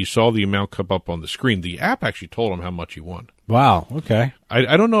when he saw the amount come up on the screen, the app actually told him how much he won. Wow. Okay.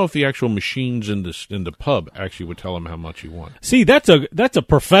 I don't know if the actual machines in the pub actually would tell him how much he won. See, that's a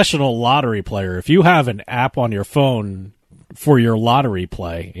professional lottery player. If you have an app on your phone for your lottery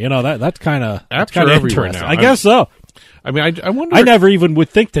play, that's kind of everywhere now. I guess so. I mean, I wonder. I never even would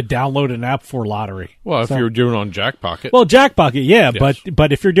think to download an app for lottery. Well, if you're doing on Jackpocket. Well, Jackpocket, yeah, Yes.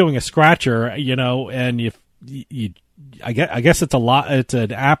 but if you're doing a scratcher, and you I guess it's it's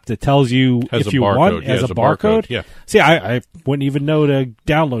an app that tells you Has if a you barcode. won Yeah, as a it's a barcode. barcode, yeah. See, I wouldn't even know to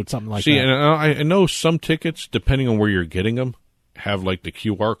download something like that. See, and I know some tickets, depending on where you're getting them, have like the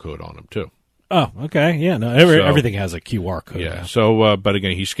QR code on them too. Oh, okay, yeah, no, everything has a QR code. Yeah. now. So, but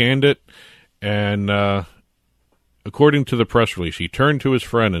again, he scanned it, and according to the press release, he turned to his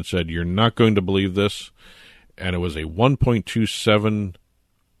friend and said, "You're not going to believe this," and it was a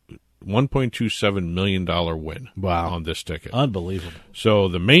 $1.27 million win. Wow. On this ticket. Unbelievable. So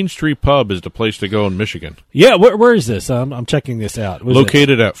the Main Street Pub is the place to go in Michigan. Yeah, where is this? I'm checking this out. Was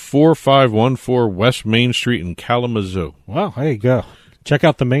Located at 4514 West Main Street in Kalamazoo. Well, there you go. Check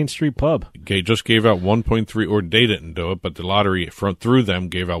out the Main Street Pub. Okay, just gave out 1.3, or they didn't do it, but the lottery through them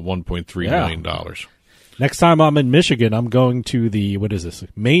gave out $1.3 million. Next time I'm in Michigan, I'm going to the, what is this,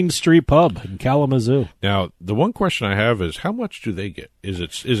 Main Street Pub in Kalamazoo. Now, the one question I have is, how much do they get? Is it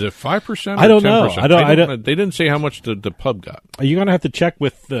 5% or I don't 10%? know. I don't. They didn't say how much the pub got. You're going to have to check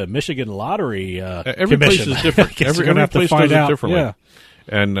with the Michigan Lottery Every Commission. place is different. Every have to place find does out. it differently. Yeah.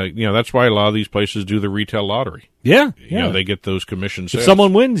 And, that's why a lot of these places do the retail lottery. Yeah. They get those commission sales. If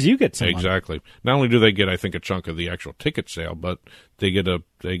someone wins, you get some money. Exactly. Not only do they get, I think, a chunk of the actual ticket sale, but they get a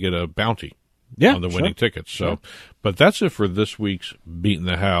bounty on the winning tickets. So, but that's it for this week's Beating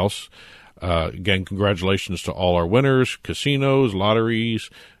the House. Again, congratulations to all our winners, casinos, lotteries,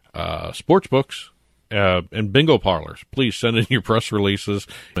 sports books, and bingo parlors. Please send in your press releases,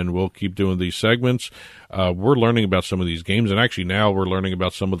 and we'll keep doing these segments. We're learning about some of these games, and actually now we're learning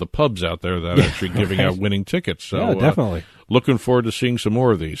about some of the pubs out there that are actually giving out winning tickets. So, definitely. Looking forward to seeing some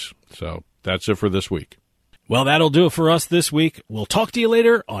more of these. So that's it for this week. Well, that'll do it for us this week. We'll talk to you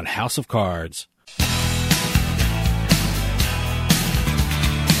later on House of Cards.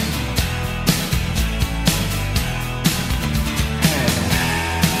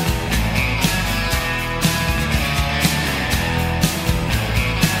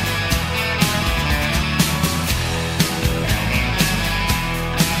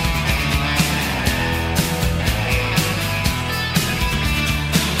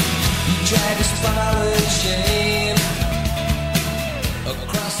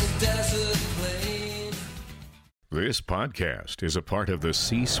 This podcast is a part of the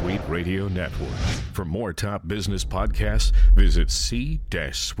C-Suite Radio Network. For more top business podcasts, visit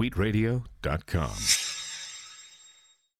c-suiteradio.com.